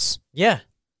jumpsuits. Yeah.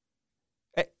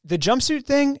 The jumpsuit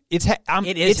thing, it's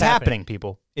happening,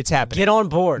 people. It's happening. Get on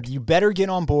board. You better get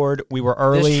on board. We were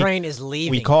early. This train is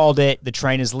leaving. We called it. The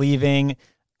train is leaving.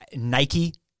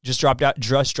 Nike just dropped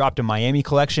a Miami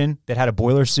collection that had a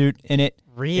boiler suit in it.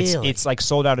 Really? It's like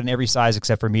sold out in every size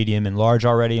except for medium and large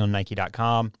already on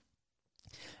Nike.com.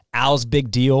 Al's big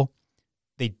deal.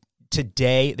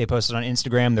 Today, they posted on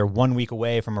Instagram, they're 1 week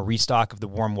away from a restock of the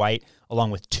warm white,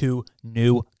 along with 2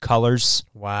 new colors.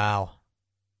 Wow.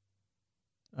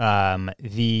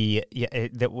 We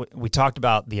talked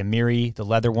about the Amiri, the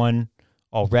leather one,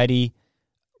 already.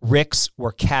 Rick's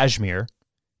were cashmere,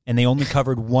 and they only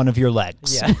covered one of your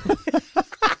legs. Yeah.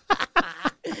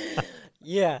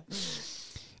 Yeah.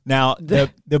 Now, the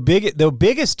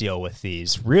biggest deal with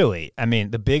these, really,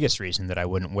 the biggest reason that I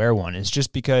wouldn't wear one is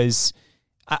just because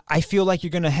I feel like you're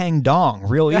going to hang dong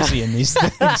real easy in these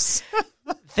things.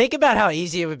 Think about how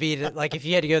easy it would be to, like, if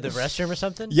you had to go to the restroom or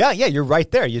something. Yeah, you're right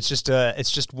there. It's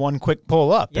just one quick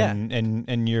pull up,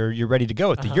 and you're ready to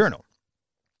go at the urinal.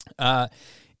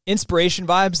 Inspiration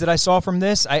vibes that I saw from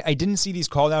this, I didn't see these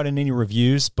called out in any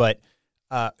reviews, but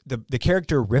the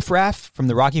character Riff Raff from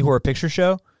the Rocky Horror Picture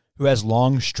Show, who has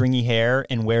long stringy hair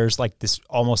and wears like this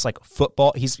almost like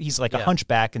football. He's like a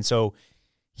hunchback, and so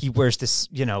he wears this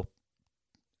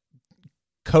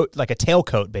coat, like a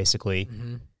tailcoat, basically.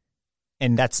 Mm-hmm.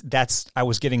 And that's I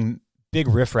was getting big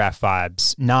Riff Raff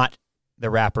vibes, not the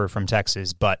rapper from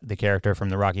Texas, but the character from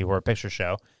the Rocky Horror Picture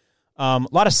Show. A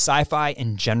lot of sci-fi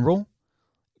in general.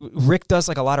 Rick does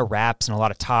like a lot of raps and a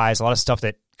lot of ties, a lot of stuff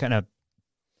that kind of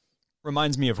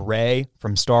reminds me of Rey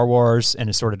from Star Wars and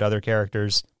assorted other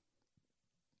characters.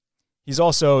 He's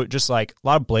also just like a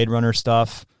lot of Blade Runner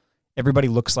stuff. Everybody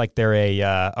looks like they're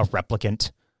a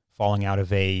replicant falling out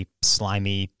of a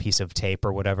slimy piece of tape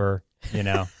or whatever, you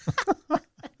know.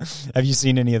 Have you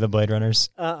seen any of the Blade Runners?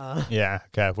 Yeah.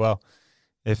 Okay. Well,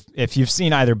 if you've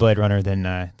seen either Blade Runner,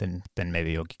 then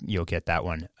maybe you'll get that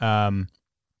one.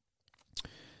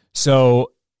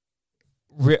 So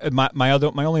my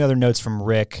only other notes from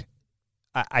Rick,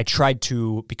 I tried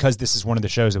to, because this is one of the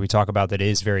shows that we talk about that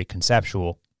is very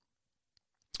conceptual,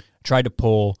 tried to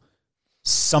pull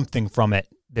something from it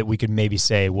that we could maybe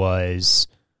say was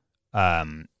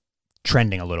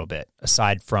trending a little bit,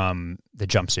 aside from the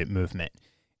jumpsuit movement.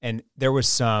 And there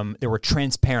were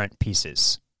transparent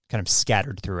pieces kind of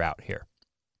scattered throughout here.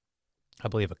 I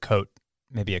believe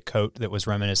maybe a coat that was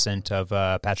reminiscent of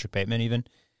Patrick Bateman even.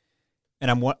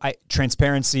 And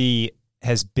transparency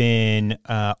has been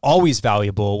always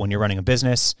valuable when you're running a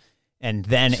business. And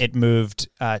then it moved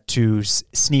to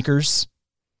sneakers,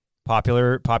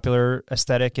 popular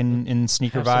aesthetic in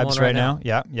sneaker vibes right now.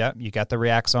 Yeah, you got the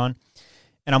Reacts on.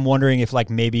 And I'm wondering if like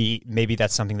maybe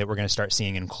that's something that we're going to start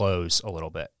seeing in clothes a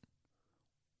little bit,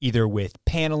 either with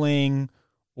paneling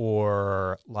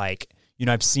or like, you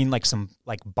know, I've seen like some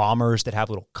like bombers that have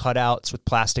little cutouts with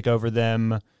plastic over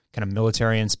them, kind of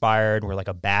military inspired, where like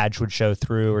a badge would show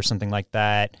through or something like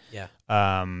that. Yeah.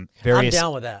 I'm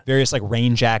down with that. Various like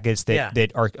rain jackets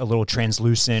that are a little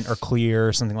translucent or clear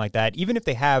or something like that. Even if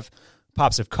they have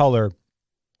pops of color,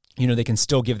 you know, they can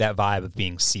still give that vibe of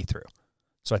being see-through.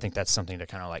 So I think that's something to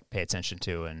kind of like pay attention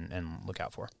to and look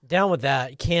out for. Down with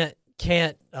that. Can't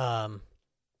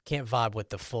vibe with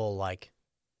the full like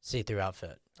see-through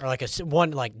outfit or like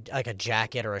a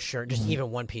jacket or a shirt. Just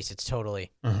even one piece. It's totally.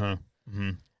 I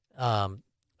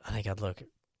think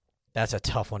that's a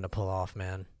tough one to pull off,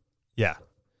 man. Yeah.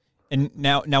 And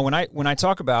now when I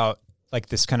talk about like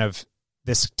this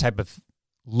type of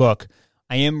look,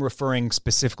 I am referring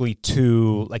specifically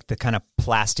to like the kind of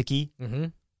plasticky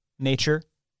nature.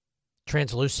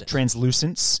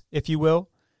 Translucence, if you will.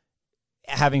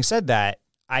 Having said that,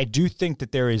 I do think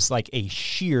that there is like a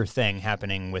sheer thing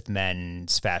happening with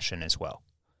men's fashion as well.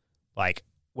 Like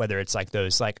whether it's like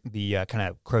those like the kind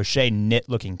of crochet knit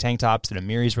looking tank tops that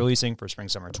Amiri's releasing for spring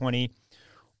summer 20,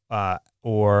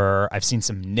 or I've seen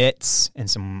some knits and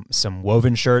some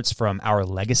woven shirts from Our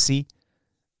Legacy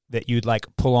that you'd like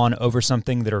pull on over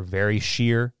something that are very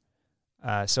sheer.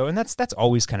 And that's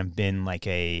always kind of been like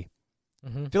I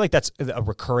feel like that's a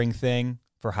recurring thing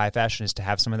for high fashion is to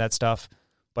have some of that stuff.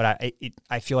 But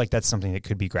I feel like that's something that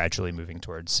could be gradually moving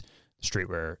towards the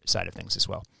streetwear side of things as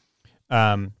well.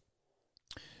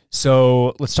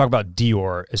 So let's talk about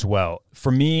Dior as well.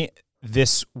 For me,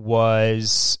 this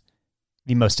was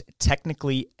the most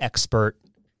technically expert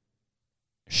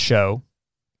show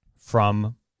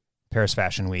from Paris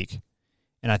Fashion Week.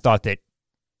 And I thought that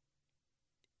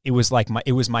it was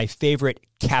my favorite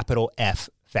capital F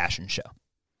fashion show.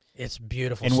 It's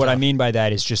beautiful. And stuff. what I mean by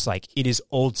that is just like it is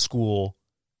old school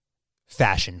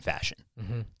fashion.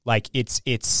 Like it's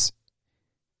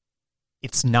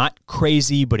not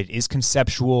crazy, but it is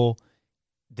conceptual.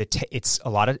 It's a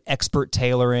lot of expert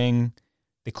tailoring.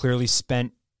 They clearly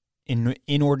spent an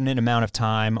inordinate amount of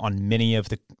time on many of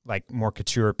the like more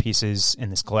couture pieces in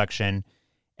this collection.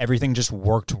 Everything just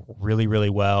worked really, really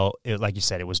well. Like you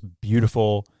said, it was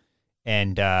beautiful.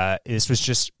 And this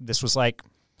was like,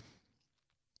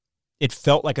 it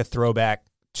felt like a throwback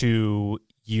to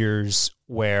years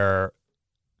where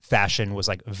fashion was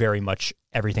like very much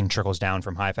everything trickles down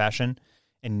from high fashion.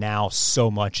 And now so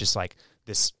much is like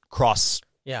this cross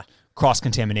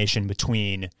contamination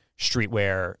between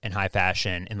streetwear and high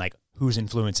fashion and like who's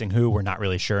influencing who, we're not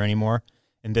really sure anymore.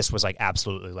 And this was like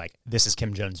absolutely like, this is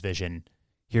Kim Jones' vision.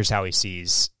 Here's how he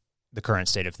sees the current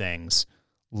state of things.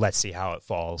 Let's see how it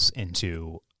falls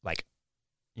into like,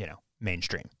 you know,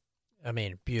 mainstream. I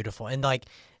mean, beautiful. And like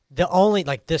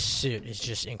this suit is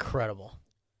just incredible.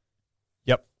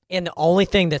 Yep. And the only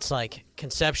thing that's like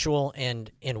conceptual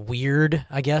and weird,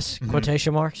 I guess,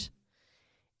 quotation marks,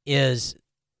 is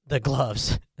the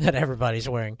gloves that everybody's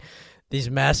wearing. These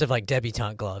massive like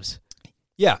debutante gloves.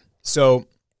 Yeah. So,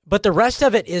 but the rest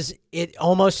of it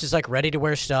almost is like ready to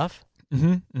wear stuff.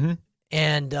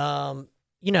 And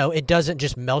you know, it doesn't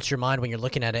just melt your mind when you're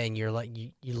looking at it and you're like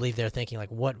you leave there thinking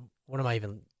like what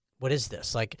is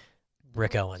this? Like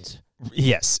Rick Owens.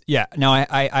 Yes. Yeah. Now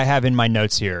I have in my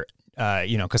notes here,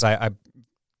 you know, because I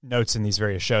notes in these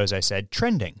various shows, I said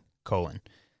trending.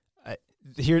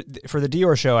 Here for the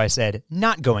Dior show, I said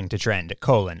not going to trend,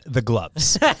 the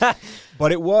gloves.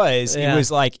 But it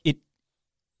was like it.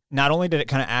 Not only did it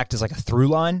kind of act as like a through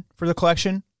line for the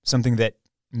collection, something that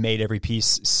made every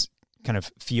piece kind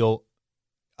of feel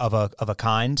of a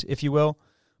kind, if you will,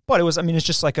 but it was. I mean, it's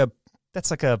just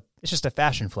it's just a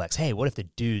fashion flex. Hey, what if the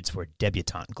dudes wore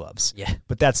debutante gloves? Yeah,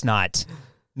 but that's not.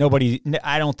 Nobody.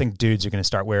 I don't think dudes are going to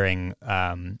start wearing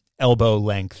elbow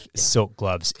length silk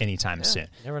gloves anytime soon.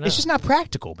 Never know. It's just not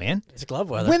practical, man. It's glove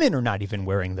weather. Women are not even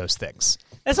wearing those things.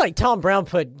 It's like Tom Brown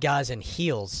put guys in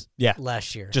heels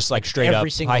last year. Just like straight every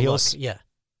up single high heels. look. Yeah.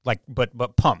 Like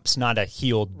but pumps, not a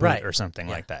heeled boot Right. or something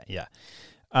like that. Yeah.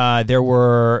 There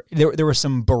were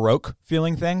some Baroque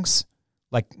feeling things,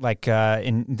 like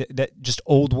in that just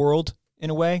old world in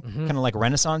a way, kind of like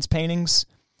Renaissance paintings.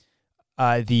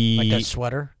 Like that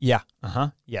sweater? Yeah.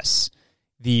 Yes.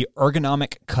 The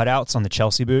ergonomic cutouts on the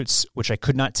Chelsea boots, which I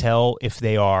could not tell if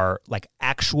they are like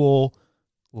actual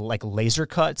like laser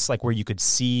cuts, like where you could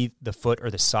see the foot or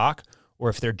the sock, or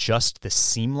if they're just the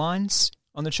seam lines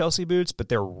on the Chelsea boots, but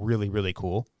they're really, really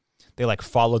cool. They like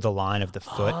follow the line of the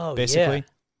foot, basically. Yeah.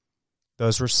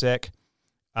 Those were sick.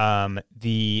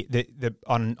 The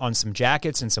on some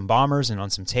jackets and some bombers and on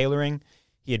some tailoring,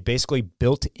 he had basically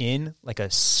built in like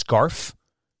a scarf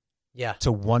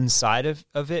to one side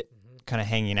of it, kind of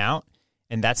hanging out.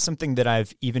 And that's something that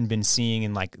I've even been seeing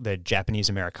in like the Japanese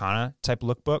Americana type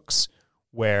lookbooks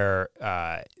where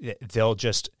they'll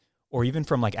just, or even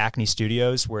from like Acne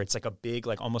Studios where it's like a big,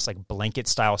 like almost like blanket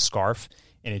style scarf.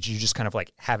 And you just kind of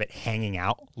like have it hanging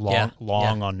out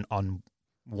long on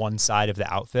one side of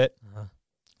the outfit.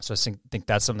 So I think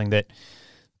that's something that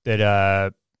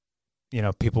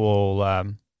people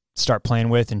will start playing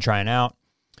with and trying out.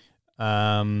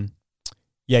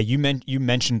 You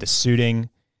mentioned the suiting.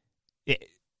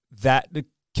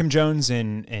 Kim Jones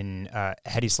and Hedi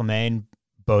Slimane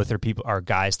both are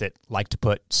guys that like to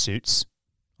put suits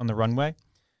on the runway,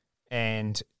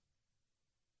 and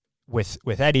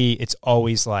with Eddie, it's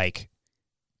always like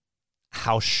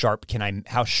how sharp can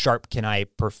I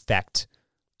perfect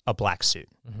a black suit?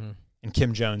 Mm-hmm. And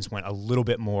Kim Jones went a little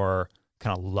bit more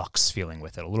kind of luxe feeling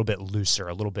with it, a little bit looser,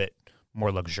 a little bit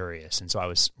more luxurious. And so I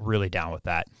was really down with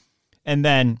that. And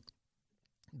then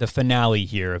the finale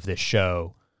here of this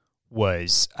show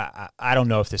was, I don't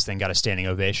know if this thing got a standing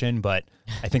ovation, but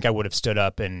I think I would have stood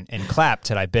up and clapped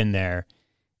had I been there.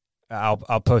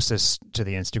 I'll post this to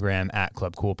the Instagram at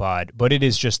Club Cool Pod, but it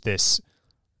is just this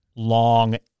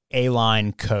long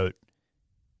A-line coat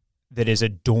that is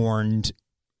adorned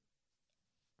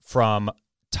from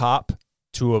top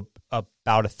to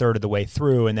about a third of the way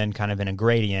through, and then kind of in a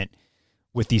gradient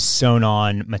with these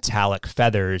sewn-on metallic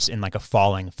feathers in like a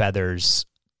falling feathers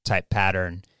type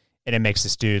pattern, and it makes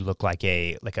this dude look like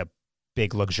a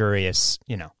big luxurious,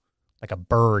 like a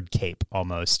bird cape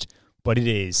almost. But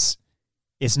it's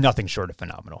nothing short of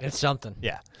phenomenal. It's something.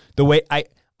 Yeah, the way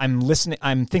I'm listening,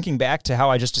 I'm thinking back to how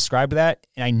I just described that,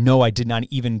 and I know I did not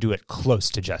even do it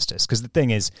close to justice. Because the thing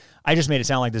is, I just made it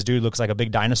sound like this dude looks like a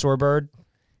big dinosaur bird.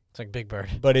 It's like Big Bird.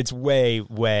 But it's way,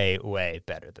 way, way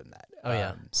better than that. Oh,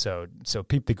 yeah. So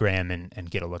peep the gram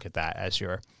and get a look at that as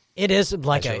you're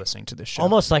listening to this show.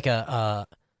 Almost like a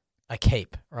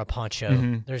cape or a poncho.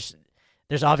 Mm-hmm.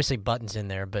 There's obviously buttons in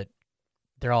there, but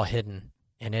they're all hidden,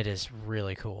 and it is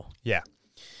really cool. Yeah.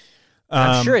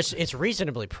 I'm sure it's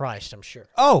reasonably priced, I'm sure.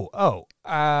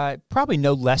 Probably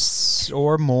no less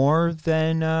or more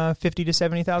than $50,000 to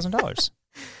 $70,000.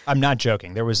 I'm not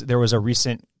joking. There was a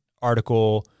recent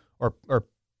article or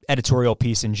editorial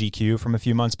piece in GQ from a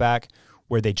few months back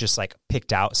where they just like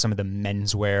picked out some of the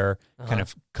menswear kind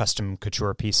of custom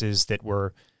couture pieces that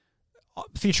were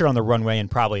featured on the runway and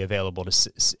probably available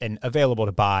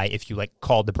to buy if you like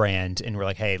called the brand and were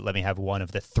like, hey, let me have one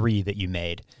of the 3 that you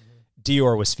made.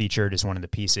 Dior was featured as one of the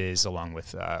pieces, along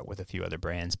with a few other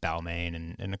brands,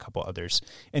 Balmain and a couple others.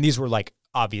 And these were like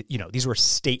obvious, these were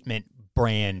statement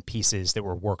brand pieces that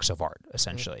were works of art,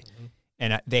 essentially. Mm-hmm.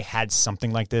 And they had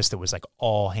something like this that was like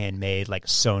all handmade, like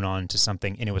sewn on to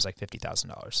something, and it was like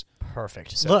 $50,000.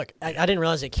 Perfect. So, look, I didn't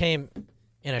realize it came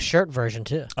in a shirt version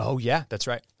too. Oh yeah, that's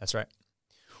right.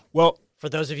 Well, for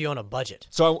those of you on a budget.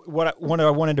 So what I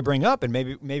wanted to bring up, and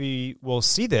maybe we'll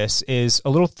see this, is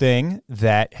a little thing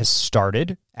that has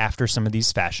started after some of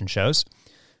these fashion shows.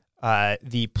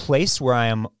 The place where I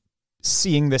am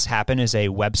seeing this happen is a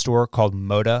web store called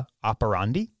Moda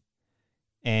Operandi.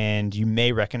 And you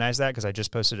may recognize that because I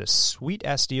just posted a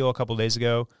sweet-ass deal a couple days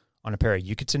ago on a pair of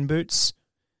Yucatan boots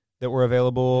that were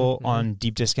available on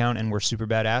deep discount and were super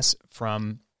badass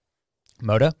from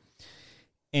Moda.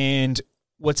 And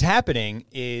what's happening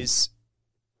is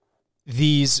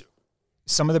these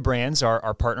some of the brands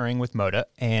are partnering with Moda,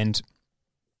 and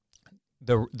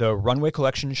the runway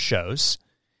collection shows,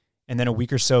 and then a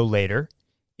week or so later,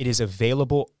 it is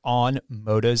available on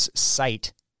Moda's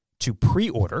site to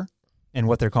pre-order in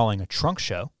what they're calling a trunk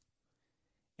show.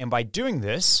 And by doing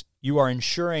this, you are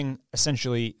ensuring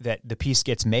essentially that the piece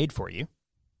gets made for you.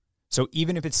 So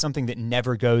even if it's something that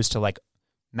never goes to like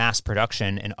mass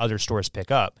production and other stores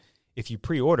pick up, if you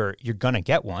pre-order, you're going to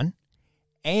get one.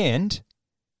 And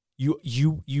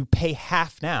you pay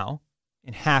half now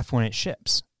and half when it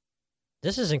ships.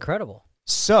 This is incredible.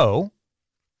 So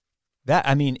that,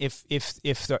 I mean,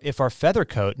 if our feather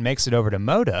coat makes it over to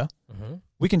Moda,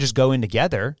 we can just go in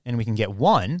together and we can get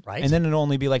one, right? And then it'll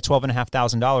only be like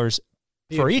 $12,500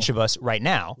 for each of us right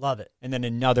now. Love it. And then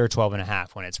another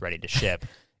 $12,500 when it's ready to ship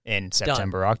in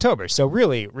September, October. So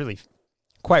really, really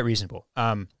quite reasonable.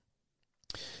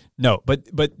 No, but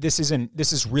this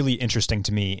is really interesting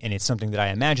to me, and it's something that I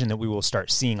imagine that we will start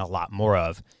seeing a lot more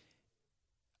of.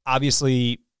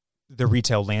 Obviously, the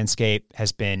retail landscape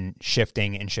has been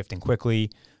shifting and shifting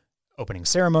quickly. Opening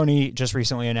Ceremony just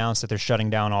recently announced that they're shutting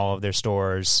down all of their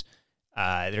stores.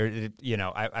 I'm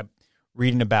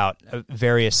reading about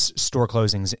various store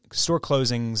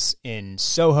closings in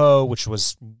Soho, which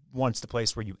was once the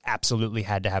place where you absolutely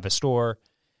had to have a store.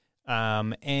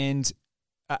 And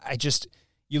I just,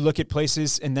 you look at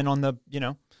places, and then on the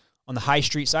high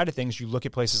street side of things, you look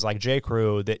at places like J.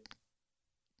 Crew that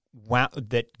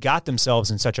got themselves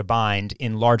in such a bind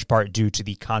in large part due to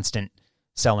the constant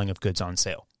selling of goods on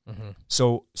sale. Mm-hmm.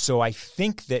 So I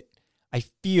think that I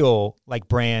feel like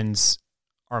brands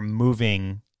are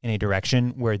moving in a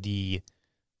direction where the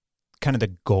kind of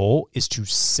the goal is to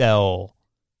sell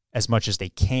as much as they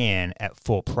can at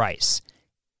full price,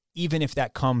 even if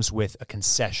that comes with a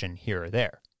concession here or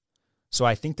there. So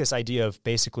I think this idea of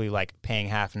basically like paying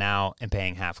half now and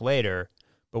paying half later,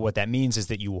 but what that means is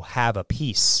that you will have a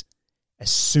piece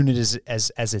as soon as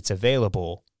it's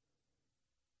available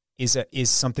is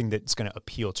something that's going to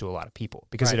appeal to a lot of people,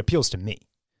 because right. It appeals to me.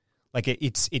 Like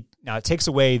it takes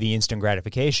away the instant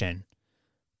gratification,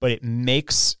 but it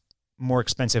makes more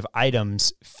expensive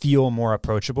items feel more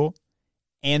approachable.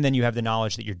 And then you have the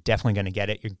knowledge that you're definitely going to get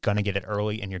it. You're going to get it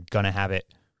early, and you're going to have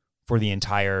it for the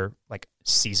entire like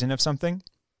season of something.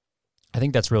 I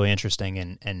think that's really interesting,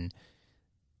 and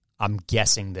I'm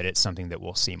guessing that it's something that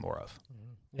we'll see more of.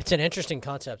 It's an interesting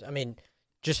concept. I mean,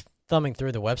 just thumbing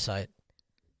through the website,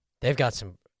 they've got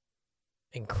some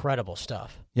incredible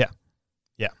stuff. Yeah.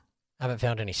 I haven't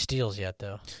found any steals yet,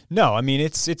 though. No, I mean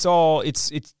it's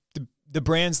the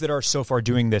brands that are so far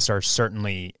doing this are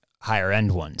certainly higher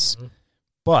end ones,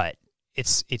 but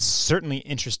it's certainly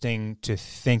interesting to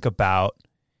think about,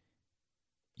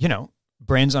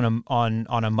 brands on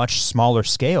a much smaller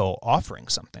scale offering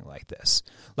something like this.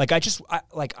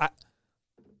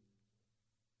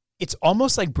 It's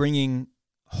almost like bringing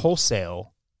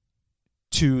wholesale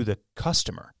to the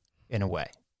customer in a way.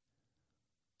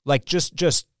 Like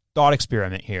just thought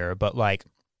experiment here, but like,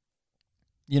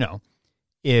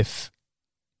 if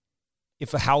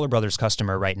a Howler Brothers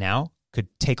customer right now could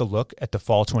take a look at the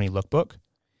Fall 20 lookbook,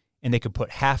 and they could put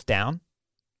half down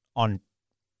on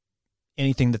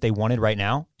anything that they wanted right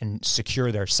now and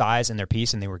secure their size and their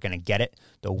piece, and they were going to get it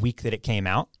the week that it came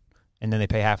out, and then they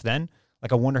pay half then.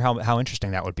 Like, I wonder how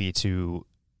interesting that would be to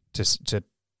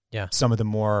some of the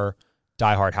more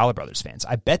diehard Howler Brothers fans.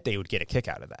 I bet they would get a kick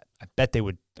out of that. I bet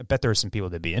there are some people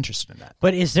that'd be interested in that.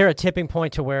 But is there a tipping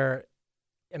point to where,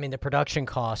 I mean, the production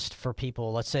cost for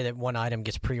people, let's say that one item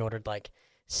gets pre-ordered like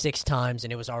 6 times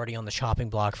and it was already on the chopping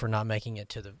block for not making it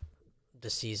to the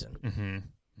season. Mm-hmm.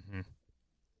 Mm-hmm.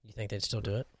 You think they'd still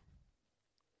do it?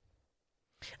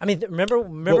 I mean, remember.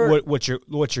 What's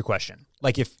your question?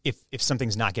 Like, if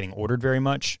something's not getting ordered very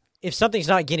much, if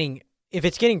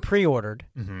it's getting pre-ordered,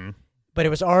 but it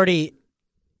was already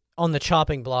on the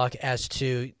chopping block as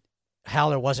to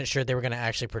Howler wasn't sure they were going to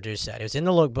actually produce that. It was in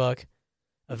the lookbook,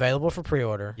 available for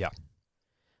pre-order. Yeah.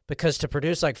 Because to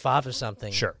produce like 5 of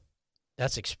something, sure,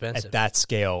 that's expensive. At that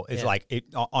scale, it's like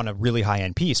on a really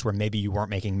high-end piece where maybe you weren't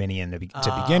making many to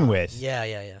begin with. Yeah.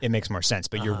 It makes more sense.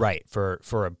 But you're right. For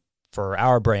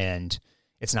our brand,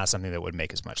 it's not something that would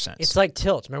make as much sense. It's like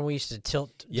Tilt. Remember we used to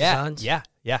tilt designs? Yeah.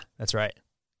 That's right.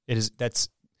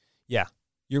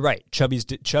 You're right.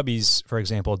 Chubby's, for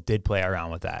example, did play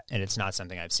around with that, and it's not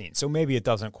something I've seen. So maybe it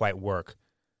doesn't quite work.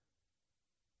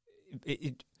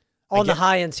 On the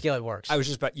high-end scale, it works. I was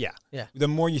just about, yeah. The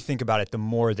more you think about it, the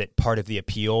more that part of the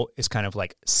appeal is kind of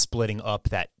like splitting up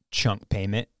that chunk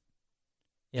payment.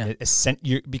 Yeah.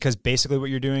 Because basically what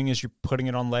you're doing is you're putting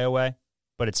it on layaway,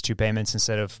 but it's 2 payments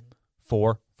instead of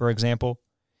 4, for example.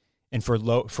 And for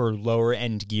lower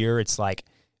end gear, it's like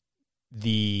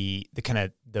the kind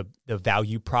of the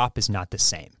value prop is not the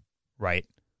same, right?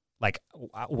 Like,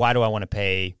 why do I want to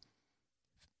pay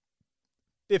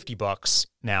 $50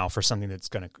 now for something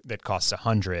that costs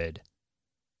 $100?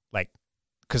 Like,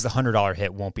 because the $100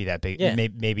 hit won't be that big. Yeah.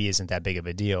 Maybe isn't that big of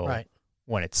a deal, Right.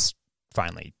 when it's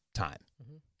finally time.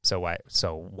 Mhm. So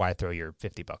why throw your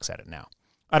 $50 at it now?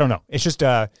 I don't know. It's just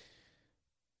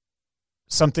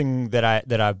something that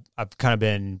I've kind of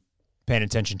been paying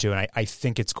attention to, and I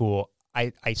think it's cool.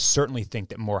 I certainly think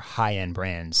that more high end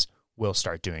brands will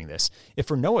start doing this. If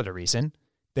for no other reason,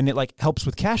 then it like helps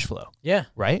with cash flow. Yeah.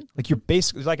 Right? Like you're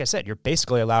basically, like I said, you're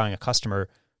basically allowing a customer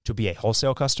to be a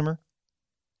wholesale customer,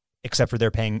 except for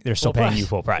they're still paying you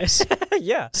full price.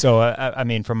 Yeah. So I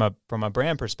mean, from a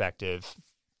brand perspective,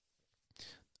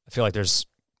 I feel like there's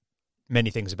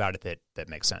many things about it that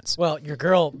make sense. Well, your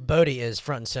girl Bodie is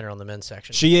front and center on the men's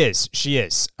section. She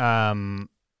is. And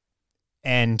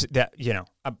that,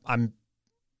 I'm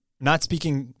not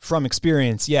speaking from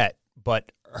experience yet,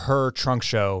 but her trunk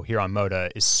show here on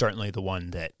Moda is certainly the one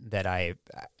that I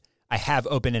have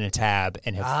opened in a tab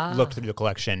and have looked through the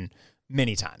collection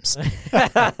many times.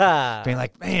 Being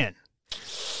like, man,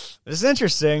 this is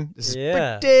interesting. This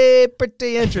is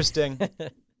pretty interesting.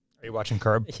 Are you watching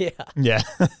Curb? Yeah. Yeah.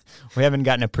 We haven't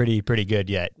gotten it pretty good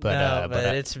yet, but no,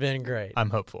 but it's been great. I'm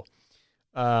hopeful.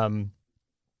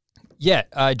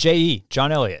 J.E.,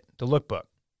 John Elliott, the lookbook.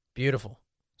 Beautiful.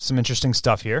 Some interesting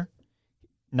stuff here.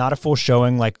 Not a full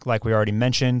showing like we already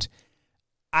mentioned.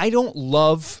 I don't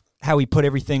love how he put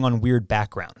everything on weird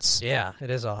backgrounds. Yeah, it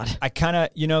is odd. I kind of,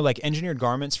 like Engineered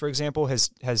Garments, for example,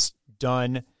 has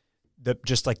done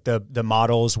the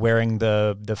models wearing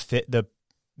the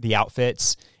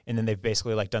outfits, and then they've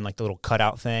basically like done like the little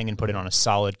cutout thing and put it on a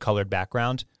solid colored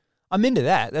background. I'm into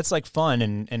that. That's like fun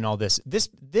and all this.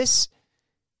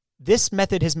 This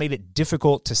method has made it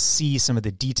difficult to see some of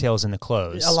the details in the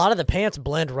clothes. A lot of the pants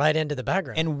blend right into the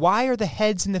background. And why are the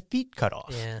heads and the feet cut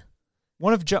off? Yeah.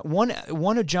 One of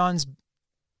John's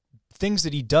things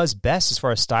that he does best as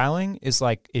far as styling is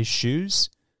shoes.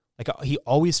 Like he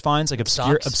always finds like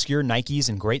obscure Nikes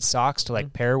and great socks to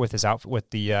like pair with his outfit with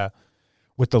the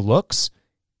looks.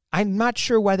 I'm not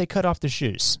sure why they cut off the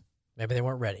shoes. Maybe they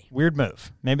weren't ready. Weird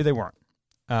move. Maybe they weren't.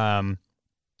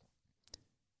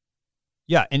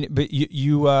 Yeah, but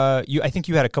I think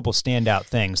you had a couple standout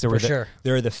things. There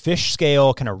are the fish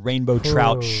scale kind of rainbow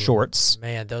trout shorts.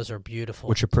 Man, those are beautiful.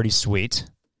 Which are pretty sweet.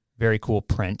 Very cool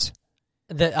print.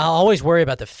 I always worry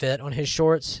about the fit on his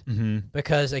shorts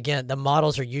because again, the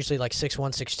models are usually like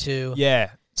 6'1", 6'2".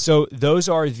 Yeah. So those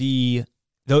are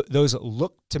those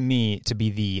look to me to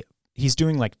be he's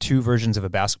doing like two versions of a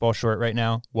basketball short right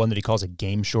now. One that he calls a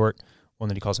game short, one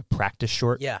that he calls a practice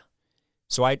short. Yeah.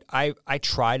 So I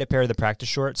tried a pair of the practice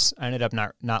shorts. I ended up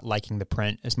not liking the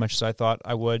print as much as I thought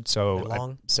I would, so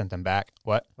I sent them back.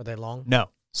 What? Were they long? No.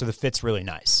 So the fit's really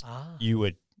nice.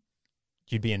 You'd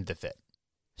be into the fit.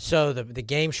 So the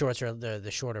game shorts are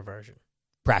the shorter version.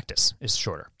 Practice is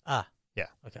shorter. Yeah.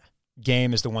 Okay.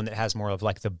 Game is the one that has more of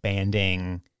like the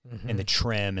banding and the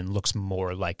trim and looks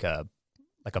more like a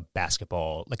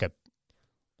basketball, like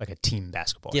a team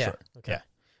basketball short. Okay. Yeah.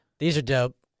 These are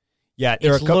dope. Yeah,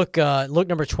 it's look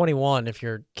number 21 if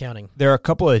you're counting. There are a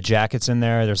couple of jackets in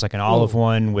there. There's like an olive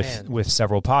one with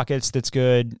several pockets that's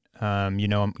good.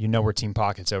 We're Team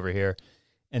Pockets over here.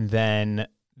 And then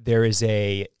there is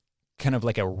a kind of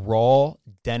like a raw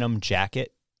denim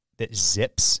jacket that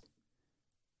zips,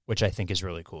 which I think is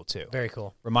really cool too. Very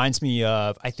cool. Reminds me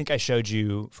of, I think I showed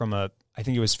you from I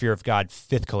think it was Fear of God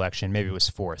 5th collection, maybe it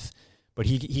was 4th. But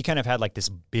he kind of had like this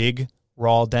big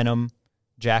raw denim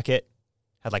jacket.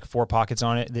 Had like 4 pockets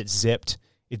on it that zipped.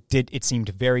 It seemed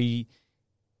very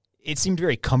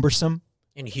cumbersome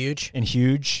and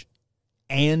huge.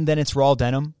 And then it's raw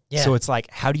denim. Yeah. So it's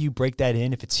like, how do you break that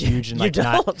in if it's huge and like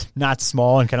not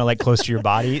small and kind of like close to your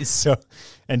body? So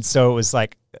it was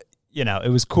like,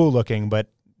 it was cool looking, but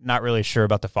not really sure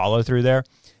about the follow through there.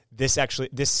 This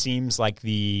seems like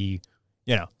the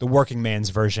working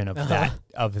man's version of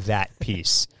that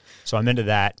piece. So I'm into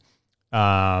that.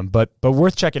 But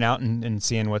worth checking out and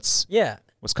seeing what's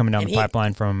coming down the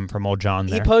pipeline from old John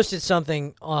there. He posted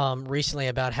something recently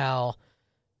about how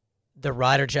the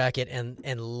rider jacket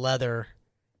and leather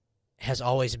has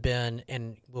always been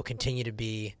and will continue to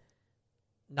be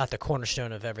not the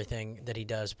cornerstone of everything that he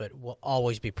does, but will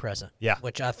always be present. Yeah.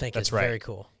 Which I think is right. very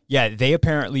cool. Yeah, they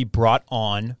apparently brought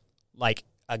on like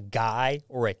a guy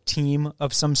or a team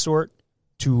of some sort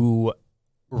to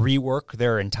rework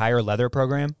their entire leather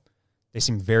program. They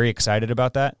seem very excited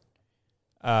about that.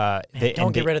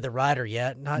 Don't get rid of the rider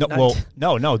yet. No,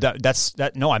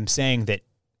 I'm saying that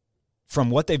from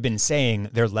what they've been saying,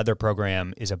 their leather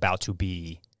program is about to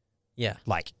be,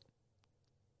 like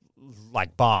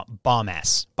bomb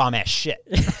ass shit.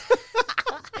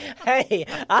 Hey,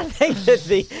 I think that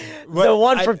the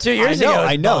one from 2 years ago.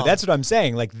 I know. Bomb. That's what I'm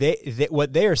saying. Like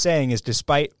what they are saying is,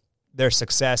 despite their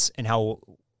success and how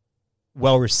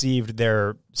well received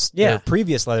their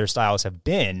previous leather styles have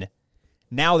been,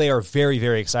 now they are very,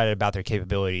 very excited about their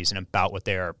capabilities and about what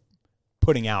they are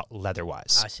putting out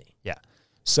leather-wise. I see. Yeah.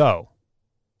 So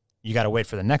you got to wait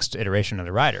for the next iteration of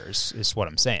the riders, is what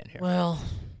I'm saying here. Well,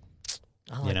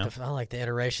 I like the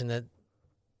iteration that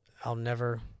I'll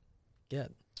never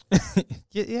get.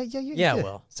 Yeah.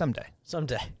 Well, someday soon.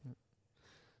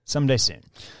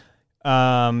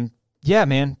 Yeah,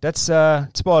 man. That's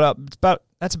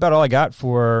about all I got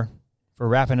for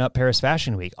wrapping up Paris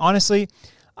Fashion Week. Honestly,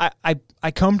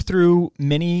 I combed through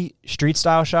many street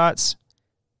style shots.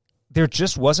 There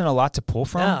just wasn't a lot to pull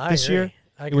from this year.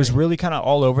 It was really kind of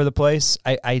all over the place.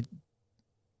 I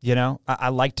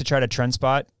like to try to trend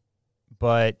spot,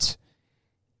 but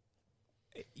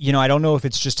I don't know if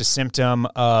it's just a symptom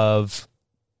of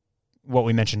what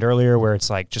we mentioned earlier, where it's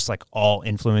just all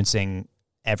influencing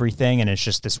everything, and it's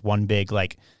just this one big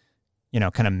kind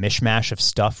of mishmash of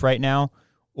stuff right now,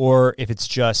 or if it's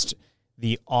just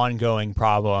the ongoing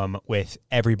problem with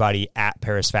everybody at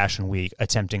Paris Fashion Week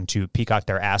attempting to peacock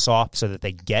their ass off so that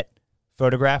they get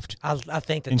photographed. I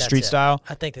think that in that's street it. style.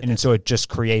 I think that, and so it just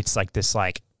creates this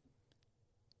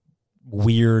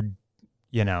weird,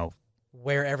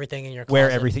 wear everything in your closet. wear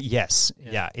everything. Yes,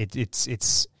 yeah.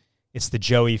 It's the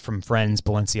Joey from Friends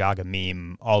Balenciaga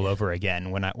meme all over again.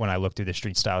 When I look through the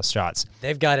street style shots,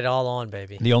 they've got it all on,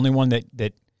 baby. The only one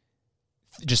that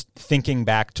just thinking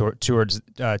back towards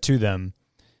to them,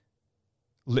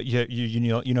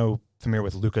 familiar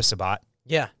with Luca Sabat?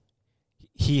 Yeah,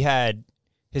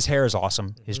 his hair is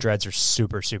awesome. His dreads are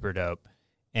super, super dope,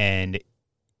 and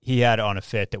he had on a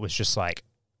fit that was just like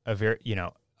a very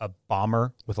a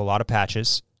bomber with a lot of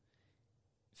patches,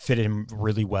 fitted him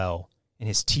really well, and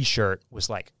his T-shirt was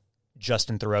like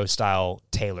Justin Theroux style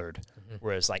tailored,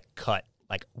 where it was cut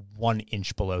 1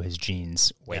 inch below his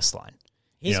jeans waistline.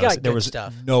 He's got good there was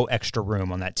stuff. No extra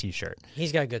room on that T-shirt.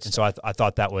 He's got good and stuff. so I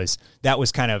thought that was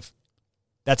kind of,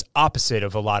 that's opposite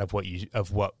of a lot of what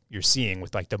you're seeing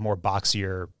with the more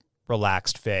boxier,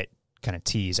 relaxed fit kind of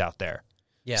tees out there.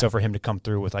 Yeah. So for him to come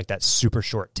through with that super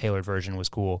short tailored version was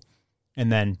cool. And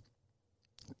then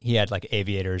he had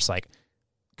aviators,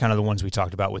 kind of the ones we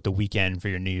talked about with the Weekend for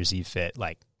your New Year's Eve fit,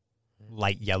 light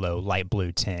yellow, light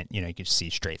blue tint. You could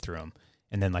see straight through them.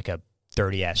 And then a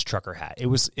dirty ass trucker hat. It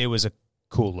was a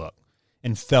cool look,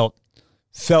 and felt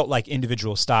like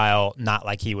individual style, not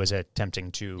like he was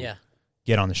attempting to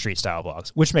get on the street style blogs,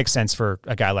 which makes sense for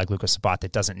a guy like Luca Sabat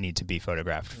that doesn't need to be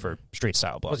photographed for street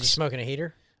style blogs. Was he smoking a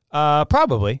heater?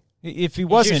 Probably. If he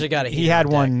wasn't, he had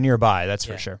one nearby. That's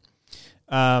for sure.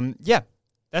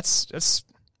 That's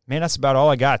about all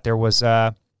I got. There was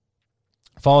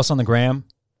follow us on the gram.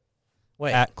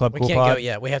 Wait, at Club we Cool can't Pod. go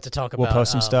yet. We have to talk about. We'll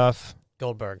post some stuff.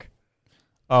 Goldberg.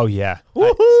 Oh yeah.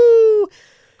 Woohoo!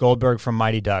 Goldberg from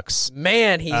Mighty Ducks.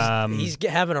 Man, he's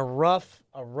having a rough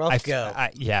go.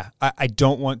 I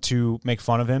don't want to make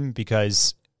fun of him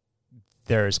because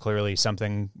there is clearly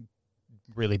something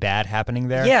really bad happening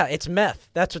there. Yeah, it's meth.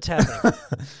 That's what's happening.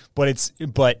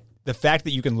 But the fact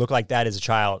that you can look like that as a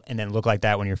child and then look like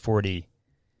that when you're 40,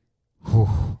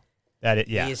 whew,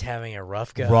 he is having a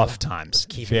rough go. Rough times.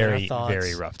 Very,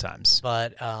 very rough times.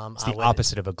 But it's the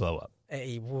opposite of a glow up.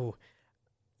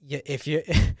 If you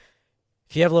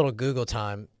have a little Google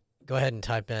time, go ahead and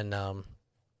type in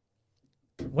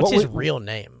what's his real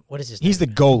name? What is his name? He's the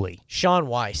goalie. Sean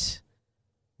Weiss.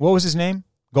 What was his name?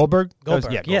 Goldberg?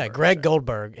 Goldberg. Greg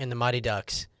Goldberg in the Mighty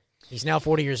Ducks. He's now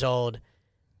 40 years old.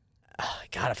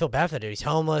 God, I feel bad for that dude. He's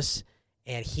homeless,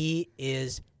 and he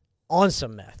is on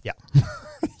some meth. Yeah.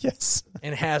 Yes.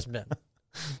 And has been.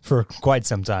 For quite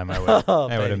some time, I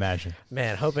would imagine.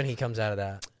 Man, hoping he comes out of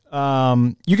that.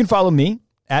 You can follow me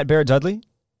at Barrett Dudley.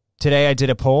 Today I did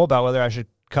a poll about whether I should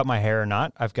cut my hair or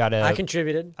not. I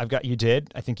contributed. You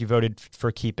did. I think you voted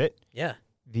for keep it. Yeah.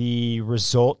 The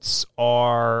results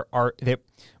are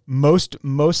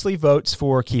mostly votes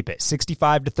for keep it,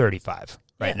 65 to 35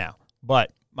 right now.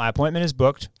 But my appointment is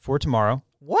booked for tomorrow.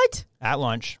 What? At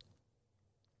lunch.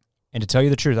 And to tell you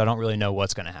the truth, I don't really know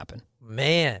what's going to happen.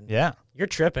 Man. Yeah. You're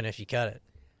tripping if you cut it.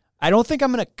 I don't think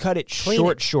I'm going to cut it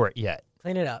short yet.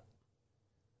 Clean it up.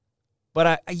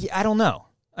 But I don't know.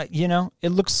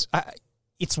 It looks.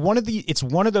 It's one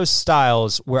of those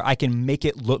styles where I can make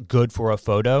it look good for a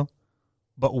photo,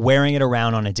 but wearing it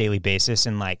around on a daily basis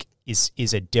and like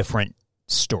is a different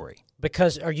story.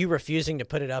 Because are you refusing to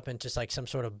put it up into like some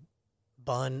sort of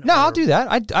bun? No, I'll do that.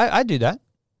 I do that.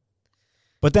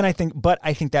 But then I think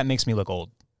that makes me look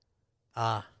old.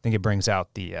 I think it brings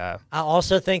out the. I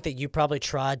also think that you probably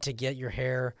tried to get your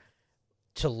hair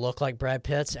to look like Brad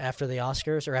Pitt's after the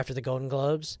Oscars or after the Golden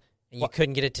Globes, and you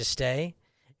couldn't get it to stay,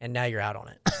 and now you're out on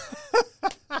it.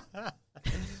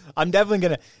 I'm definitely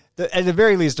gonna. At the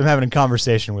very least, I'm having a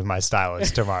conversation with my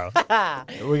stylist tomorrow.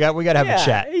 we got to have a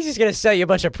chat. He's just gonna sell you a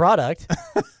bunch of product.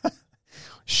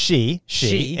 She,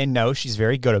 and no, she's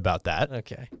very good about that.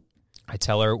 Okay. I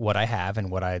tell her what I have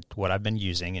and what I've been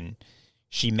using, and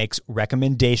she makes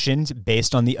recommendations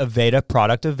based on the Aveda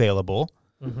product available,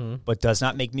 but does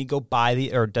not make me buy the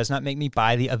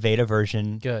Aveda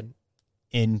version. Good.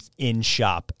 In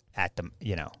shop at the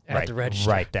the register.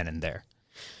 right then and there.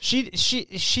 She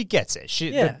gets it.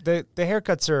 The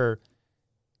haircuts are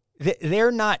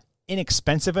they're not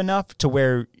inexpensive enough to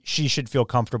where she should feel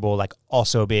comfortable like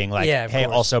also being like, hey,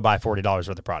 also buy $40 worth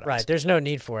of products. Right. There's no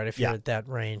need for it if you're at that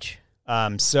range.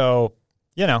 So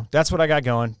that's what I got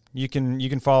going. You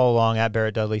can follow along at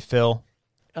Barrett Dudley Phil.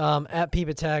 At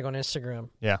Peep Tag on Instagram.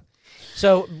 Yeah.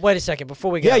 So wait a second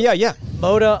before we go. Yeah.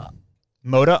 Moda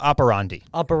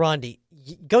Operandi.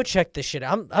 Go check this shit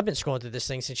out. I've been scrolling through this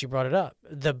thing since you brought it up.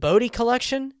 The Bodhi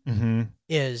collection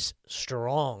is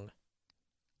strong.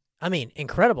 I mean,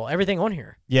 incredible. Everything on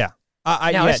here. Yeah.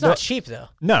 It's not cheap though.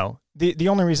 No. The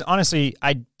only reason, honestly,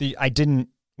 we didn't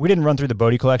run through the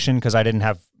Bodhi collection because I didn't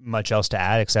have much else to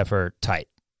add except for tight.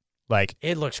 Like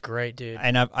it looks great, dude.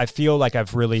 And I feel like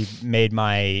I've really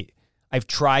I've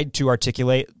tried to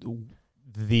articulate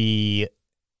the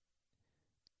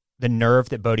nerve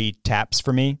that Bodhi taps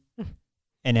for me.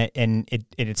 And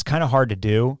it's kind of hard to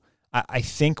do. I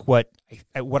think what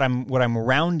I'm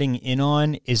rounding in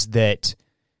on is that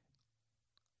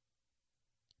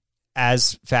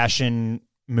as fashion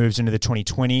moves into the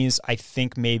 2020s, I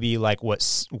think maybe like what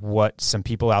some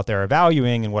people out there are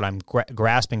valuing and what I'm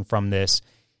grasping from this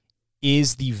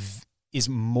is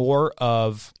more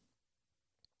of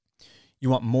you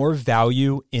want more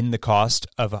value in the cost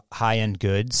of high-end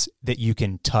goods that you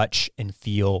can touch and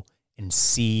feel and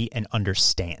see and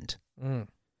understand.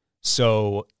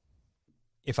 So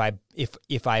if I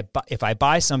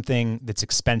buy something that's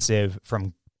expensive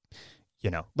from,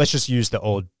 let's just use the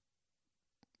old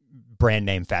brand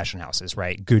name fashion houses,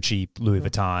 right? Gucci, Louis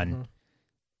Vuitton,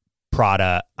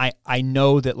 Prada. I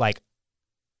know that like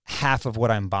half of what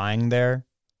I'm buying there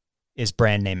is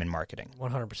brand name and marketing.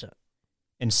 100%.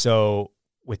 And so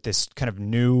with this kind of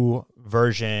new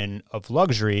version of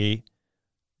luxury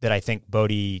that I think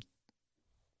Bodhi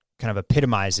kind of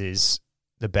epitomizes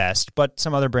the best, but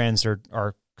some other brands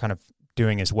are kind of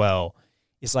doing as well,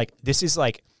 is like this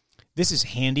is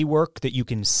handiwork that you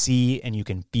can see and you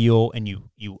can feel and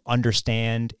you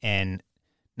understand, and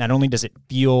not only does it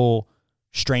feel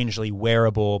strangely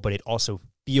wearable, but it also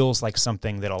feels like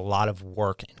something that a lot of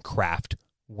work and craft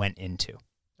went into.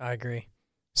 I agree.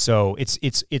 So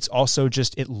it's also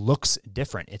just, it looks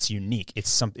different. It's unique. It's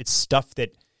stuff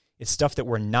that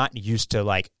we're not used to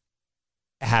like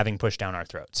having pushed down our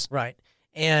throats. Right.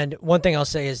 And one thing I'll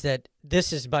say is that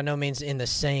this is by no means in the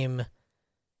same,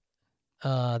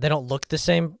 they don't look the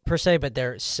same per se, but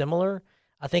they're similar.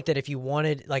 I think that if you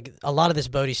wanted, like a lot of this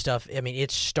Bodhi stuff, I mean,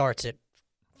 it starts at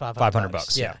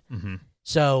 $500. Yeah. Mm-hmm.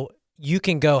 So you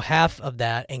can go half of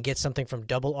that and get something from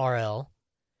Double RL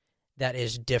that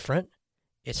is different.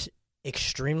 It's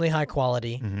extremely high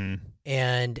quality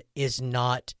and is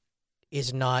not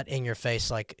in your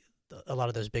face like a lot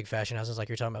of those big fashion houses like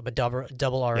you're talking about. But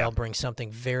Double RL brings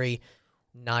something very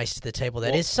nice to the table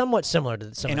that is somewhat similar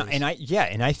to some of these.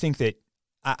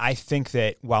 I think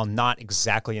that while not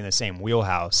exactly in the same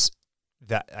wheelhouse,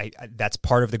 that's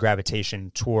part of the gravitation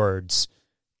towards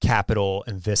Capital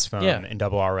and Visfone and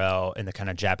Double RL and the kind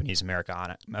of Japanese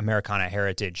Americana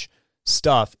heritage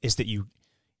stuff is that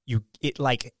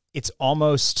it's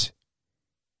almost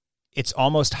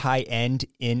high end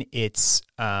in its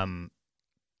kind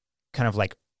of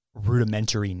like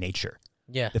rudimentary nature.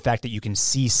 Yeah. The fact that you can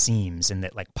see seams and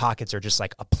that like pockets are just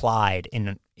like applied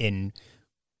in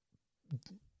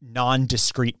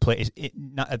non-discrete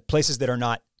places that are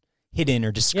not hidden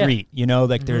or discrete,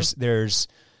 like there's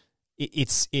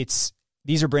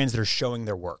these are brands that are showing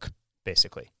their work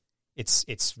basically.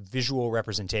 It's visual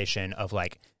representation of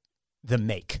like the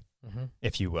make,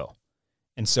 if you will.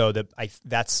 And so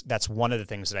that's one of the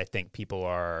things that I think people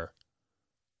are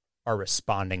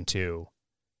responding to,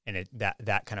 and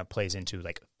that kind of plays into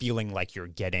like feeling like you're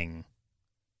getting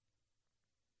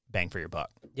bang for your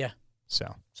buck. Yeah.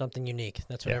 So something unique.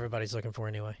 That's what everybody's looking for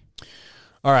anyway.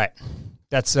 All right.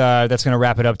 That's going to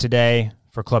wrap it up today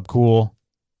for Club Cool.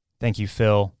 Thank you,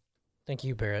 Phil. Thank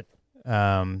you, Barrett.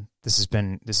 This has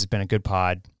been a good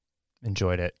pod.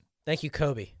 Enjoyed it. Thank you,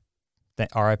 Kobe.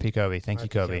 R.I.P. Kobe. Thank you,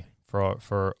 Kobe,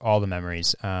 for all the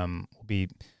memories. We'll be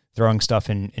throwing stuff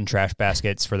in trash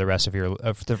baskets for the rest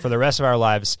of our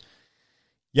lives,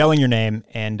 yelling your name,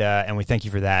 and we thank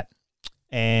you for that.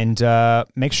 And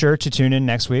make sure to tune in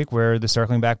next week where the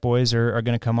Circling Back boys are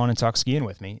going to come on and talk skiing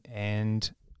with me,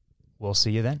 and we'll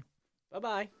see you then.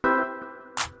 Bye-bye.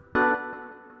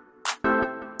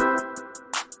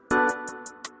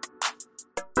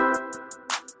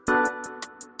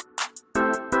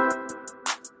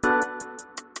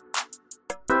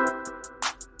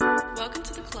 Welcome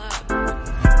to the club.